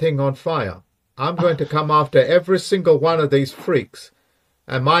goddamn thing on fire. I'm going to come after every single one of these freaks.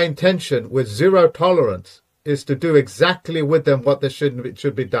 And my intention with zero tolerance is to do exactly with them what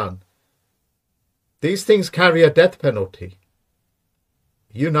should be done. These things carry a death penalty.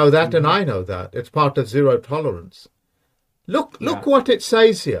 You know that, and I know that. It's part of zero tolerance. Look what it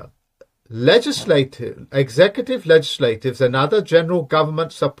says here. Executive, legislatives, and other general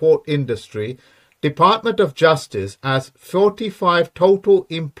government support industry, Department of Justice has 45 total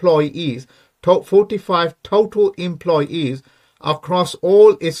employees across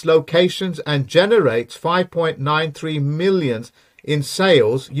all its locations and generates 5.93 million in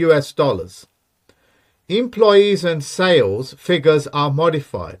sales US dollars. Employees and sales figures are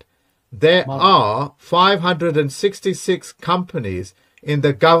modified. There are 566 companies in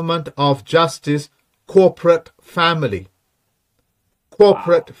the Government of Justice corporate family.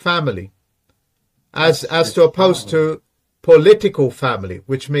 Family. As to opposed to political family,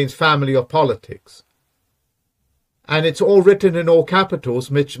 which means family of politics. And it's all written in all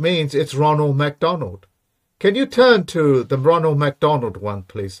capitals, which means it's Ronald McDonald. Can you turn to the Ronald McDonald one,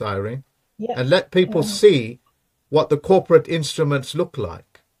 please, Irene? Yeah. And let people see what the corporate instruments look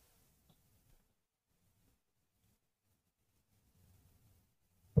like.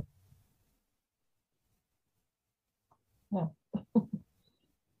 Yeah. There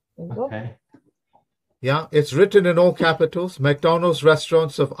you go. Okay. Yeah, it's written in all capitals. McDonald's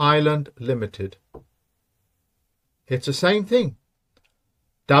Restaurants of Ireland Limited. It's the same thing.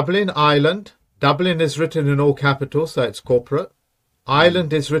 Dublin, Ireland. Dublin is written in all capitals, so it's corporate.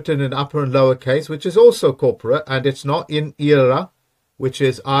 Ireland is written in upper and lower case, which is also corporate, and it's not in ERA, which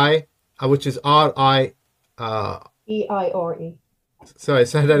is R-I... E-I-R-E. Sorry,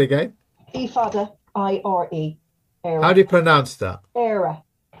 say that again. E-Fada, I-R-E. Era. How do you pronounce that? Era.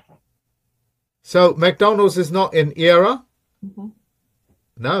 So McDonald's is not in ERA? Mm-hmm.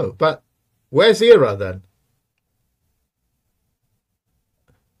 No, but where's ERA then?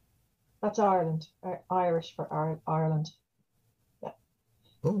 That's Ireland. Irish for Ireland. Yeah.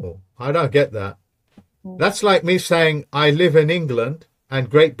 Oh, I don't get that. That's like me saying I live in England and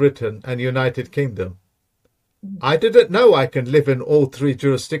Great Britain and United Kingdom. I didn't know I can live in all three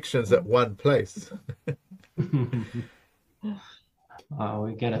jurisdictions at one place. Oh,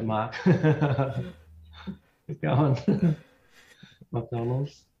 we get it, Mark. Go on.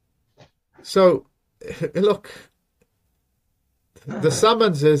 McDonald's. So, look, the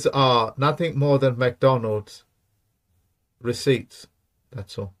summonses are nothing more than McDonald's receipts.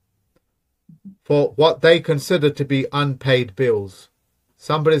 That's all. For what they consider to be unpaid bills.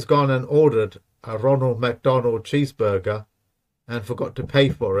 Somebody's gone and ordered a Ronald McDonald cheeseburger and forgot to pay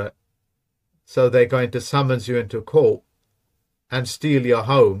for it. So they're going to summons you into court and steal your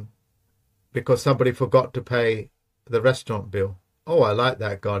home because somebody forgot to pay the restaurant bill. Oh, I like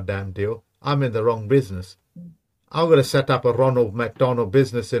that goddamn deal. I'm in the wrong business. I'm going to set up a Ronald McDonald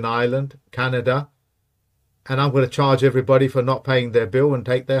business in Ireland, Canada, and I'm going to charge everybody for not paying their bill and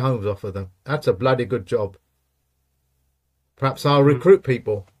take their homes off of them. That's a bloody good job. Perhaps I'll recruit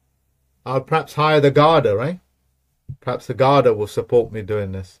people. I'll perhaps hire the Garda, eh? Perhaps the Garda will support me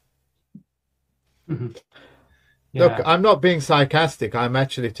doing this. Yeah. Look, I'm not being sarcastic. I'm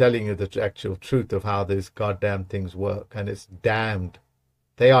actually telling you the actual truth of how these goddamn things work. And it's damned.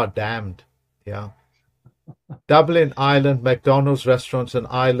 They are damned. Yeah. Dublin, Ireland, McDonald's Restaurants and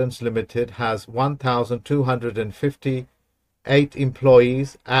Islands Limited has 1,258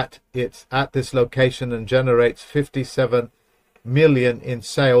 employees at this location and generates 57 million in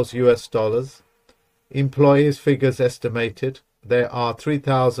sales US dollars. Employees figures estimated. There are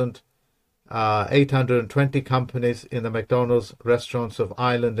 3,820 companies in the McDonald's Restaurants of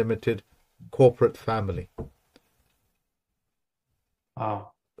Ireland Limited corporate family.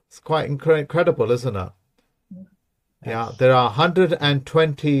 Wow. It's quite incredible, isn't it? Yeah, there are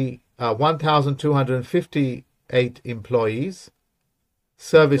 1,258 employees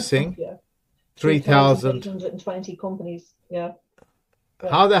servicing 3,820 companies. Yeah.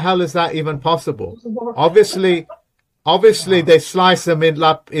 How the hell is that even possible? Obviously they slice them in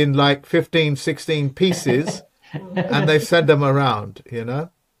like 15, 16 pieces and they send them around, you know?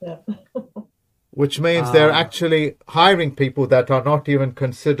 Yeah. Which means they're actually hiring people that are not even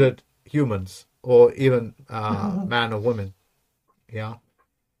considered humans or even man or woman. Yeah.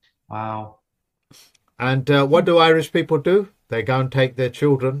 Wow. And what do Irish people do? They go and take their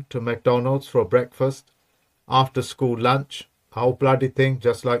children to McDonald's for breakfast, after school lunch, whole bloody thing,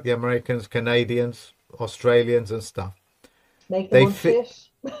 just like the Americans, Canadians, Australians and stuff. Make them unfit.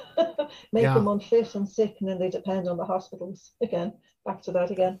 Make them unfit and sick, and then they depend on the hospitals again. Back to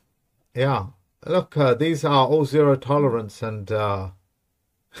that again. Yeah. Look, these are all zero tolerance, and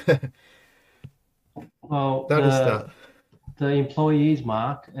Well, That is that. the employees,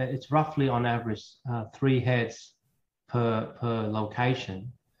 Mark, it's roughly on average 3 heads per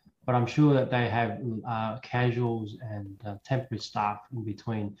location, but I'm sure that they have casuals and temporary staff in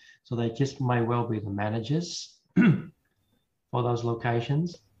between, so they just may well be the managers for those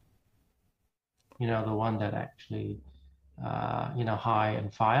locations. You know, the one that actually you know, hire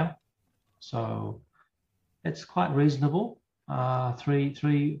and fire. So it's quite reasonable.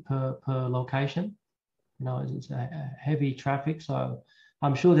 Three per location. You know, it's a heavy traffic, so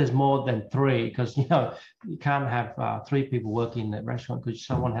I'm sure there's more than 3, because you know you can't have 3 people working in that restaurant, because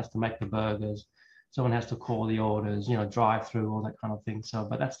someone has to make the burgers, someone has to call the orders, you know, drive through, all that kind of thing. So,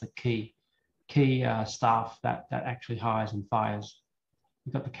 but that's the key staff that actually hires and fires.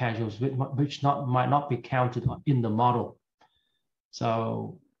 You've got the casuals, which might not be counted in the model.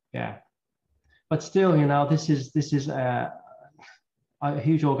 So yeah, but still, you know, this is a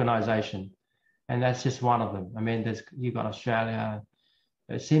huge organization, and that's just one of them. I mean, you've got Australia.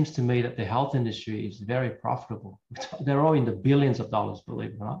 It seems to me that the health industry is very profitable. They're all in the billions of dollars,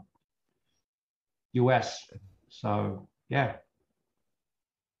 believe it or not. US. So yeah.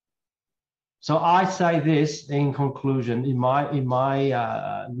 So I say this in conclusion, in my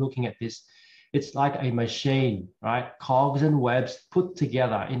looking at this, it's like a machine, right? Cogs and webs put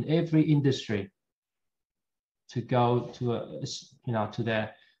together in every industry to go to you know, to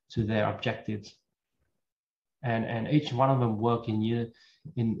their objectives, and each one of them work in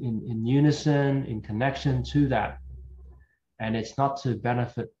unison, in connection to that, and it's not to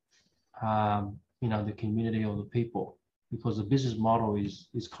benefit you know, the community or the people, because the business model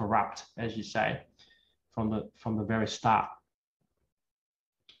is corrupt, as you say, from the very start.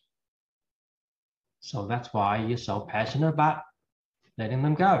 So that's why you're so passionate about letting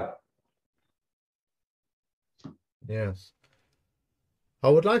them go. Yes. I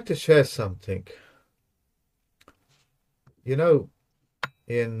would like to share something. You know,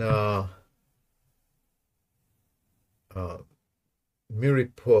 in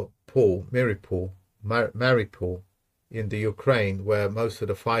Mariupol in the Ukraine, where most of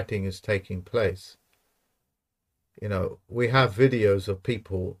the fighting is taking place, you know, we have videos of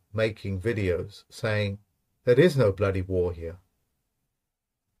people making videos saying there is no bloody war here.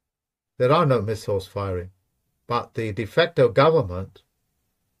 There are no missiles firing, but the de facto government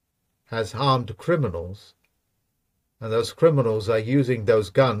has armed criminals, and those criminals are using those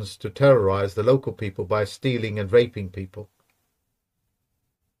guns to terrorize the local people by stealing and raping people.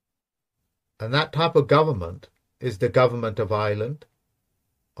 And that type of government is the government of Ireland,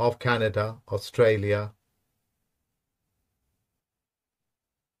 of Canada, Australia.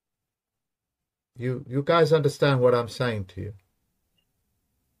 You guys understand what I'm saying to you?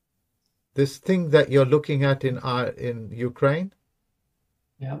 This thing that you're looking at in Ukraine,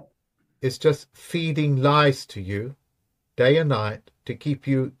 Yeah, is just feeding lies to you day and night to keep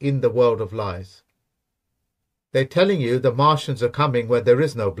you in the world of lies. They're telling you the Martians are coming when there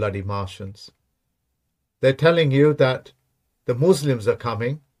is no bloody Martians. They're telling you that the Muslims are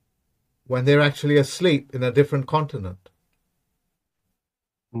coming when they're actually asleep in a different continent.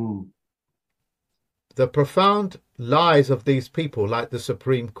 The profound lies of these people, like the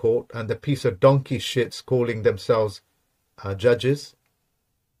Supreme Court and the piece of donkey shits calling themselves judges,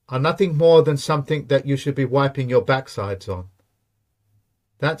 are nothing more than something that you should be wiping your backsides on.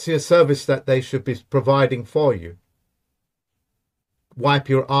 That's your service that they should be providing for you. Wipe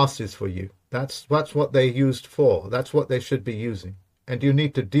your asses for you. That's what they're used for. That's what they should be using. And you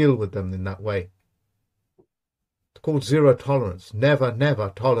need to deal with them in that way. It's called zero tolerance. Never,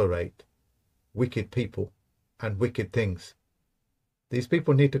 never tolerate wicked people and wicked things. These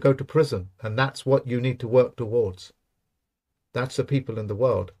people need to go to prison, and that's what you need to work towards. That's the people in the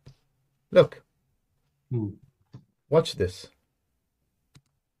world. Look. Watch this.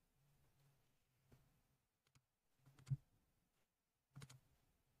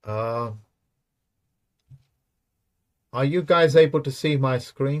 Are you guys able to see my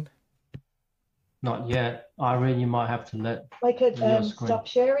screen? not yet. Irene, you might have to let I could your screen. stop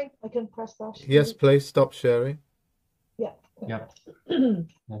sharing. I can press that. Yes, please stop sharing. Yeah. Yep. Then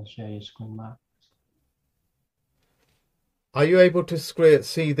share your screen, Mark. Are you able to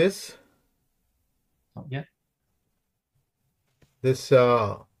see this? Not yet. This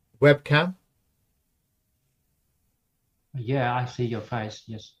webcam? Yeah, I see your face.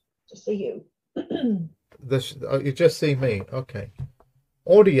 Yes. To see you. You just see me. Okay.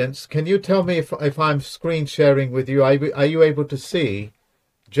 Audience, can you tell me if I'm screen sharing with you? Are you able to see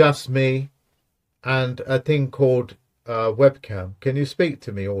just me and a thing called webcam? Can you speak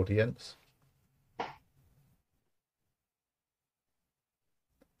to me, audience?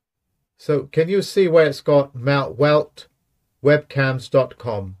 So can you see where it's got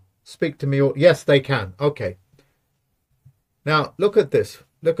weltwebcams.com? Speak to me. Yes, they can. Okay. Now look at this.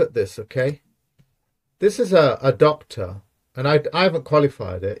 Look at this. Okay. This is a doctor, and I haven't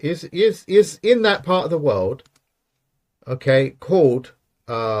qualified it. Is in that part of the world. Okay, called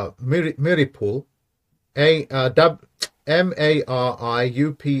Mariupol, Mariupol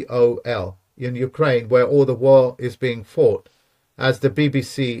in Ukraine, where all the war is being fought, as the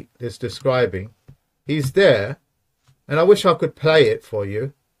BBC is describing. He's there, and I wish I could play it for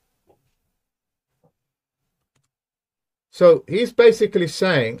you. So he's basically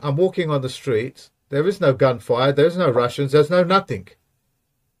saying, I'm walking on the streets, there is no gunfire, there's no Russians, there's no nothing.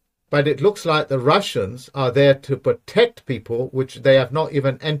 But it looks like the Russians are there to protect people which they have not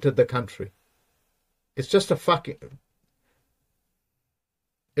even entered the country. It's just a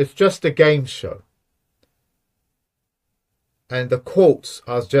it's just a game show. And the courts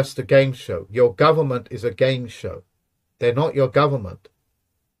are just a game show. Your government is a game show. They're not your government.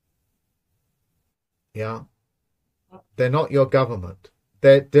 Yeah. They're not your government.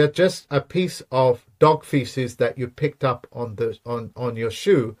 They're just a piece of dog feces that you picked up on your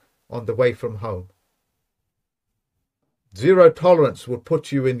shoe on the way from home. Zero tolerance will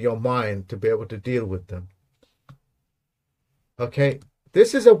put you in your mind to be able to deal with them. Okay,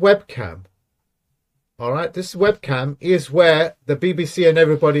 this is a webcam. All right, this webcam is where the BBC and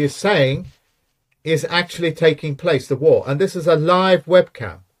everybody is saying is actually taking place, the war. And this is a live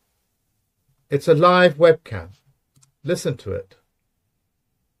webcam. It's a live webcam. Listen to it.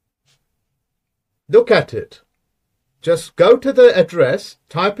 Look at it. Just go to the address,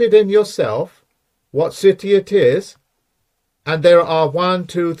 type it in yourself, what city it is, and there are 1,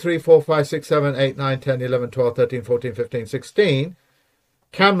 2, 3, 4, 5, 6, 7, 8, 9, 10, 11, 12, 13, 14, 15, 16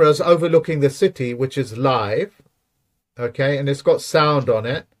 cameras overlooking the city, which is live, okay, and it's got sound on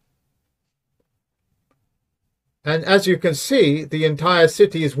it. And as you can see, the entire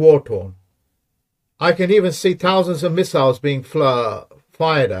city is war-torn. I can even see thousands of missiles being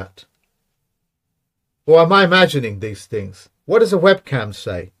fired at. Or am I imagining these things? What does a webcam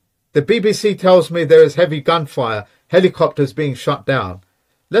say? The BBC tells me there is heavy gunfire, helicopters being shot down.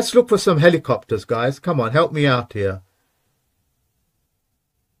 Let's look for some helicopters, guys. Come on, help me out here.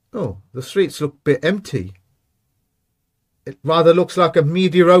 Oh, the streets look a bit empty. It rather looks like a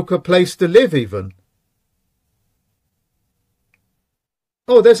mediocre place to live, even.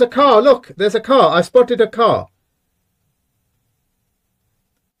 Oh, there's a car. Look, there's a car. I spotted a car.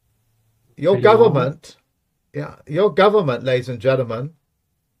 Your government, yeah, your government, ladies and gentlemen,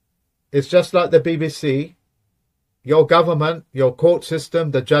 is just like the BBC. Your government, your court system,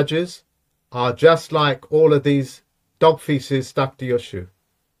 the judges are just like all of these dog feces stuck to your shoe.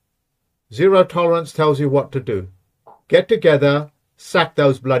 Zero tolerance tells you what to do. Get together, sack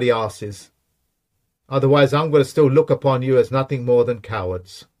those bloody asses. Otherwise, I'm going to still look upon you as nothing more than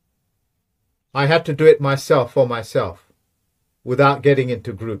cowards. I had to do it myself for myself, without getting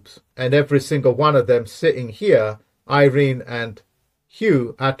into groups. And every single one of them sitting here, Irene and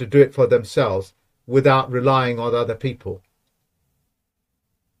Hugh, had to do it for themselves without relying on other people.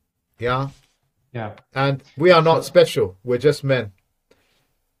 Yeah? Yeah. And we are not special. We're just men.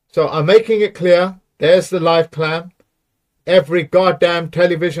 So I'm making it clear. There's the live clam. Every goddamn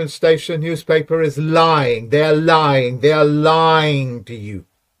television station, newspaper is lying. They're lying. They're lying to you.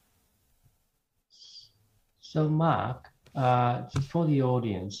 So, Mark, for the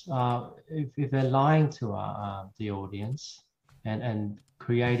audience, if they're lying to the audience and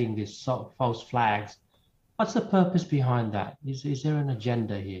creating these false flags, what's the purpose behind that? Is there an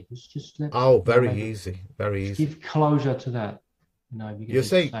agenda here? Just let very easy. Give closure to that. You know, you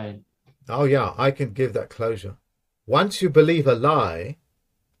say, oh yeah, I can give that closure. Once you believe a lie,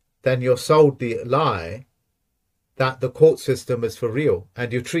 then you're sold the lie that the court system is for real,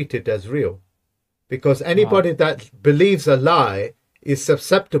 and you treat it as real. Because anybody that believes a lie is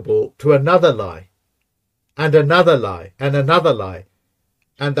susceptible to another lie, and another lie, and another lie.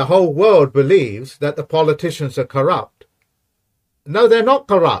 And the whole world believes that the politicians are corrupt. No, they're not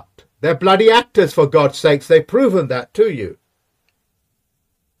corrupt. They're bloody actors, for God's sakes. They've proven that to you.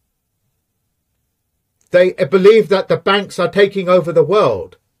 They believe that the banks are taking over the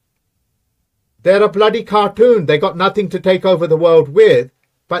world. They're a bloody cartoon. They got nothing to take over the world with,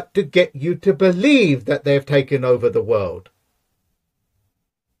 but to get you to believe that they've taken over the world.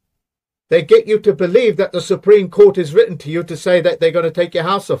 They get you to believe that the Supreme Court is written to you to say that they're going to take your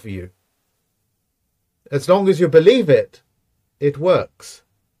house off of you. As long as you believe it, it works.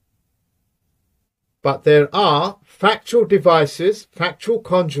 But there are factual devices, factual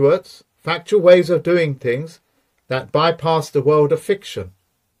conduits, factual ways of doing things that bypass the world of fiction.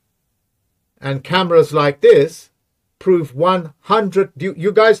 and cameras like this prove 100.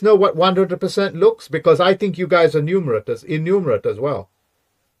 You guys know what 100% looks? Because I think you guys are innumerate as well.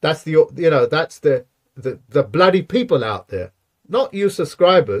 That's that's the bloody people out there, not you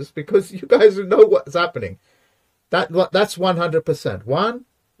subscribers, because you guys know what's happening. That's 100%. 1,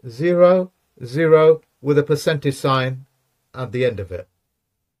 0, 0 with a percentage sign at the end of it.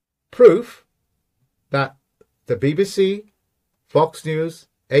 Proof that the BBC, Fox News,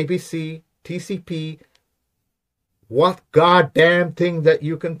 ABC, TCP, what goddamn thing that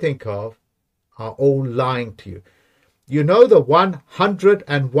you can think of, are all lying to you. You know the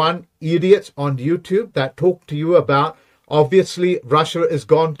 101 idiots on YouTube that talk to you about, obviously, Russia has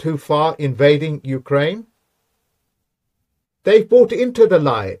gone too far invading Ukraine? They've bought into the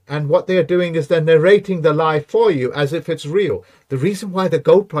lie, and what they're doing is they're narrating the lie for you as if it's real. The reason why the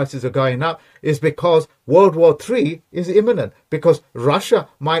gold prices are going up is because World War III is imminent, because Russia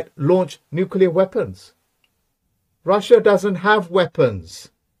might launch nuclear weapons. Russia doesn't have weapons.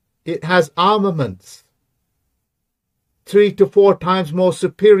 It has armaments. 3 to 4 times more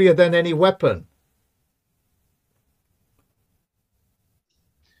superior than any weapon.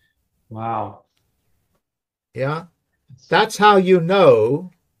 Wow. Yeah? That's how you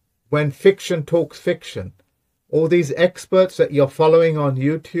know when fiction talks fiction. All these experts that you're following on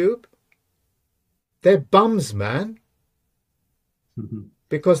YouTube, they're bums, man.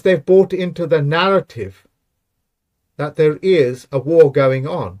 Because they've bought into the narrative that there is a war going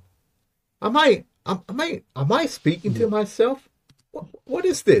on. Am I speaking to myself? What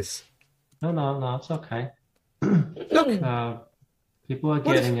is this? No, it's okay. Look, people are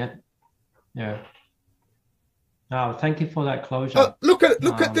getting it. Yeah. Oh, thank you for that closure. Look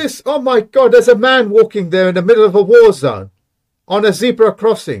at this. Oh my God, there's a man walking there in the middle of a war zone on a zebra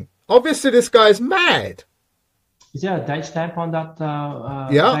crossing. Obviously, this guy's mad. Is there a date stamp on that?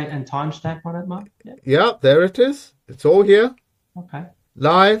 Yeah. Date and time stamp on it, Mark? Yeah, there it is. It's all here. Okay.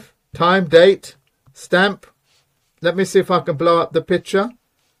 Live, time, date, stamp. Let me see if I can blow up the picture.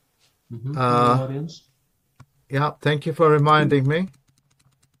 The audience. Yeah, thank you for reminding me.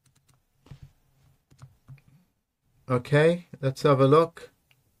 Okay, let's have a look.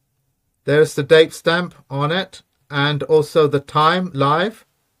 There's the date stamp on it, and also the time live.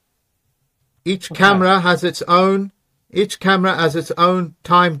 Each camera has its own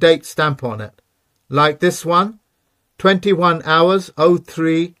time date stamp on it. Like this one, 21 hours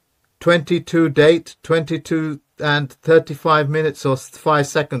 03 22 date, 22 and 35 minutes or 5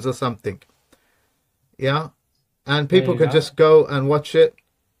 seconds or something. Yeah, and people can just go and watch it.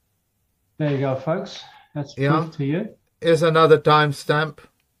 There you go, folks. That's proof to you. Here's another time stamp.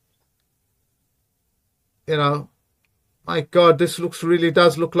 You know, my God, this really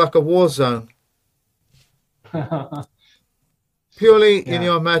does look like a war zone. Purely in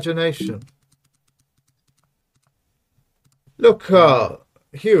your imagination. Look,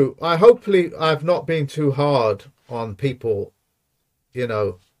 Hugh, hopefully I've not been too hard on people. You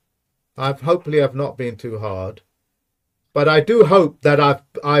know, hopefully I've not been too hard. But I do hope that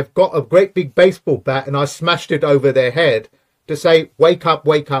I've got a great big baseball bat and I smashed it over their head to say, wake up,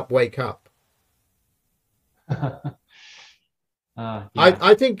 wake up, wake up.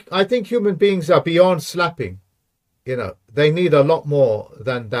 I think human beings are beyond slapping. You know, they need a lot more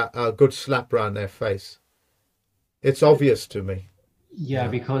than that good slap around their face. It's obvious to me. Yeah,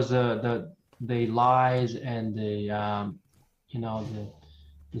 because the lies and the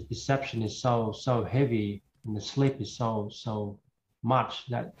the deception is so heavy. And the sleep is so much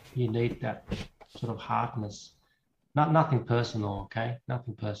that you need that sort of hardness. Nothing personal, okay?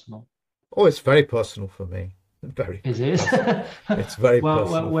 Nothing personal. Oh, it's very personal for me. Very. Is it? It's very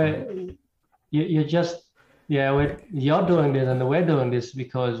personal. Well, you're just you're doing this and we're doing this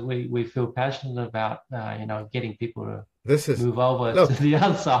because we feel passionate about getting people to move over to the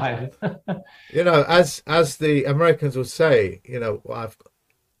other side. You know, as the Americans will say, you know,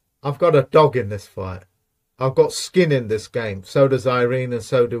 I've got a dog in this fight. I've got skin in this game. So does Irene, and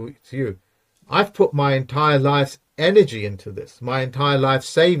so do you. I've put my entire life's energy into this, my entire life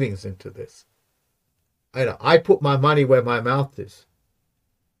savings into this. You know, I put my money where my mouth is.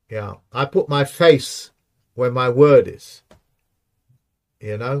 Yeah, I put my face where my word is.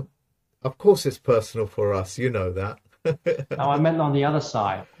 You know, of course it's personal for us. You know that. No, I meant on the other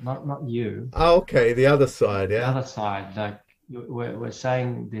side, not you. Oh, okay, the other side, yeah. The other side, like. We're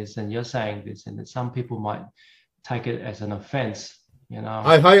saying this and you're saying this, and some people might take it as an offense, you know.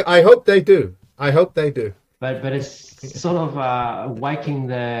 I hope they do. I hope they do. But it's sort of waking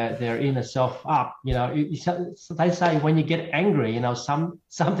their inner self up, you know. They say when you get angry, you know,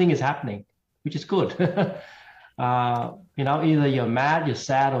 something is happening, which is good. You know, either you're mad, you're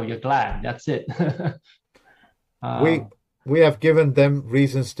sad, or you're glad. That's it. We have given them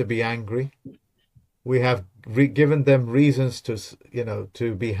reasons to be angry. We have given them reasons to, you know,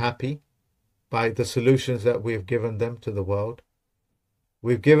 to be happy by the solutions that we've given them to the world.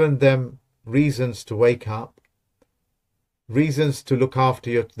 We've given them reasons to wake up, reasons to look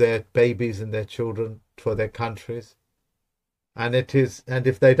after their babies and their children for their countries. And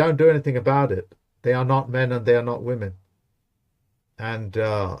if they don't do anything about it, they are not men and they are not women. And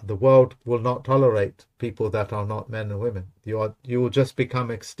the world will not tolerate people that are not men and women. You will just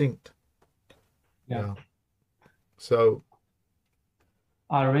become extinct. Yeah. So,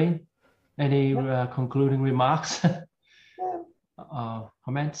 Irene, any concluding remarks?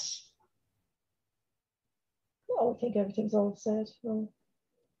 Comments? No, I think everything's all said. We'll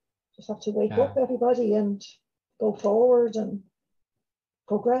just have to wake up, everybody, and go forward and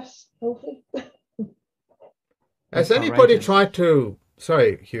progress, hopefully. Has anybody tried to,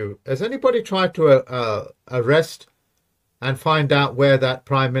 sorry, Hugh, has anybody tried to arrest and find out where that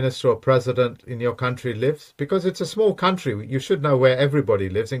prime minister or president in your country lives? Because it's a small country. You should know where everybody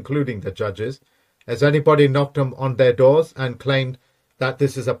lives, including the judges. Has anybody knocked on their doors and claimed that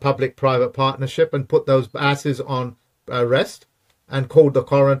this is a public-private partnership and put those asses on arrest and called the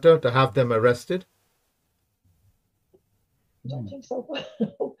coroner to have them arrested? I don't think so.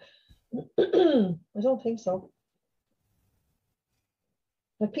 I don't think so.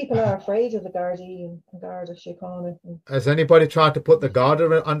 Like, people are afraid of the Gardaí and Garda Síochána. Has anybody tried to put the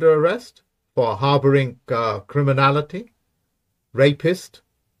Garda under arrest for harbouring criminality, rapist?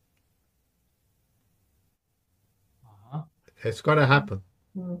 It's going to happen.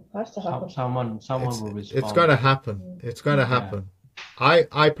 Has to happen. Someone will respond. It's going to happen. It's going to happen.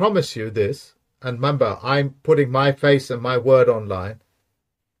 I promise you this, and remember, I'm putting my face and my word online.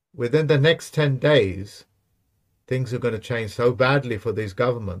 Within the next 10 days, things are going to change so badly for these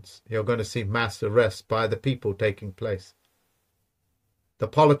governments. You're going to see mass arrests by the people taking place. The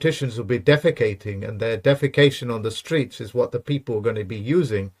politicians will be defecating, and their defecation on the streets is what the people are going to be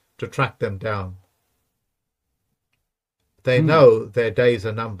using to track them down. They know their days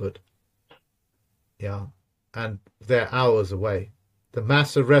are numbered. Yeah. And they're hours away. The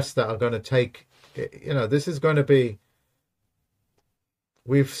mass arrests that are going to take, you know, this is going to be,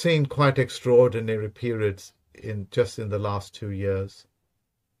 we've seen quite extraordinary periods in the last 2 years.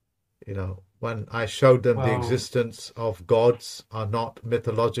 You know, when I showed them the existence of gods are not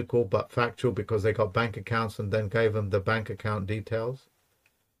mythological but factual because they got bank accounts, and then gave them the bank account details,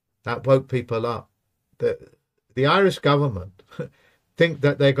 that woke people up. The Irish government think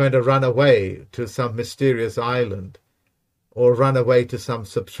that they're going to run away to some mysterious island or run away to some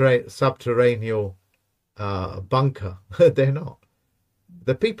subterranean bunker. They're not.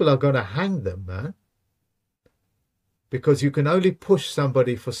 The people are going to hang them, man. Because you can only push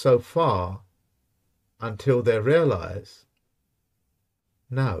somebody for so far until they realize,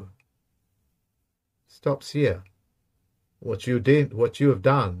 no, stops here. What you have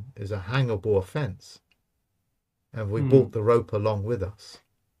done is a hangable offence. And we brought the rope along with us.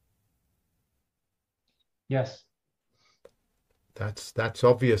 Yes. That's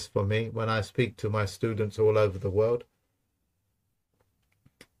obvious for me when I speak to my students all over the world.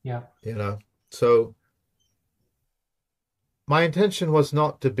 Yeah. You know, so my intention was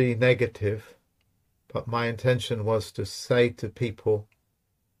not to be negative, but my intention was to say to people,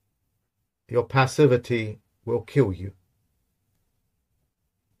 your passivity will kill you.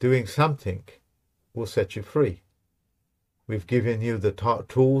 Doing something will set you free. We've given you the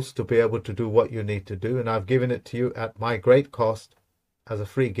tools to be able to do what you need to do, and I've given it to you at my great cost as a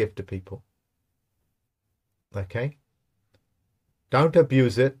free gift to people. Okay? Don't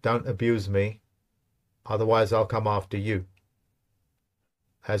abuse it. Don't abuse me. Otherwise, I'll come after you.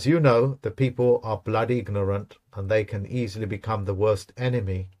 As you know, the people are blood ignorant, and they can easily become the worst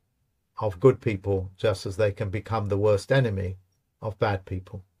enemy of good people, just as they can become the worst enemy of bad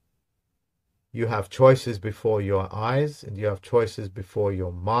people. You have choices before your eyes, and you have choices before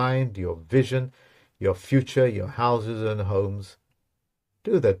your mind, your vision, your future, your houses and homes.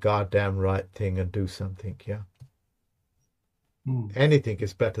 Do the goddamn right thing and do something, yeah? Anything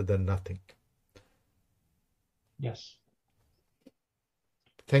is better than nothing. Yes.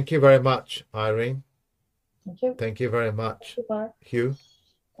 Thank you very much, Irene. Thank you. Thank you very much, Hugh.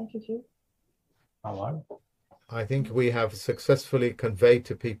 Thank you, Hugh. Hello. I think we have successfully conveyed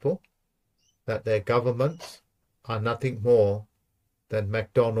to people that their governments are nothing more than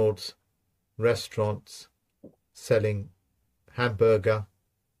McDonald's restaurants selling hamburger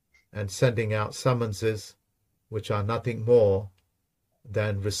and sending out summonses, which are nothing more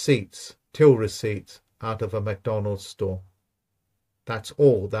than receipts, till receipts out of a McDonald's store. That's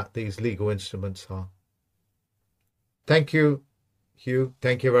all that these legal instruments are. Thank you, Hugh.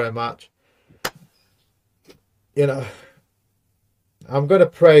 Thank you very much. You know, I'm going to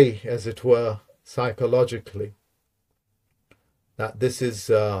pray, as it were, psychologically, that this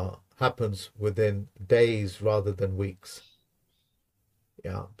is happens within days rather than weeks.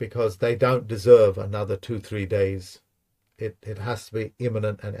 Yeah, because they don't deserve another 2-3 days. It has to be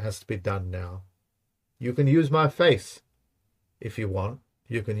imminent, and it has to be done now. You can use my face if you want.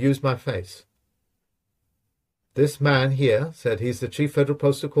 You can use my face. This man here said he's the Chief Federal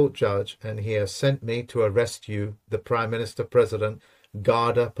Postal Court Judge, and he has sent me to arrest you, the Prime Minister, President,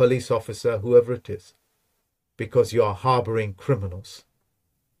 Garda, police officer, whoever it is, because you are harboring criminals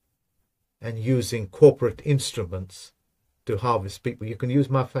and using corporate instruments to harvest people. You can use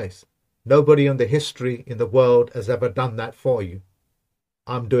my face. Nobody in the history in the world has ever done that for you.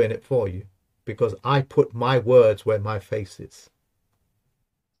 I'm doing it for you because I put my words where my face is.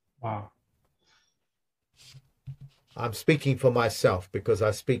 Wow. I'm speaking for myself because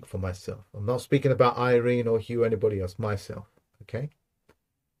I speak for myself. I'm not speaking about Irene or Hugh or anybody else, myself. Okay?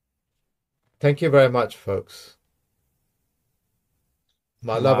 Thank you very much, folks.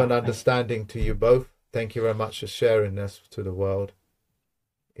 My love and understanding to you both. Thank you very much for sharing this to the world.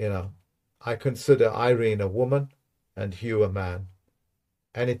 You know, I consider Irene a woman and Hugh a man.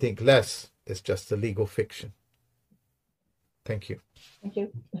 Anything less is just a legal fiction. Thank you. Thank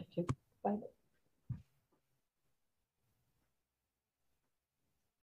you. Thank you. Bye.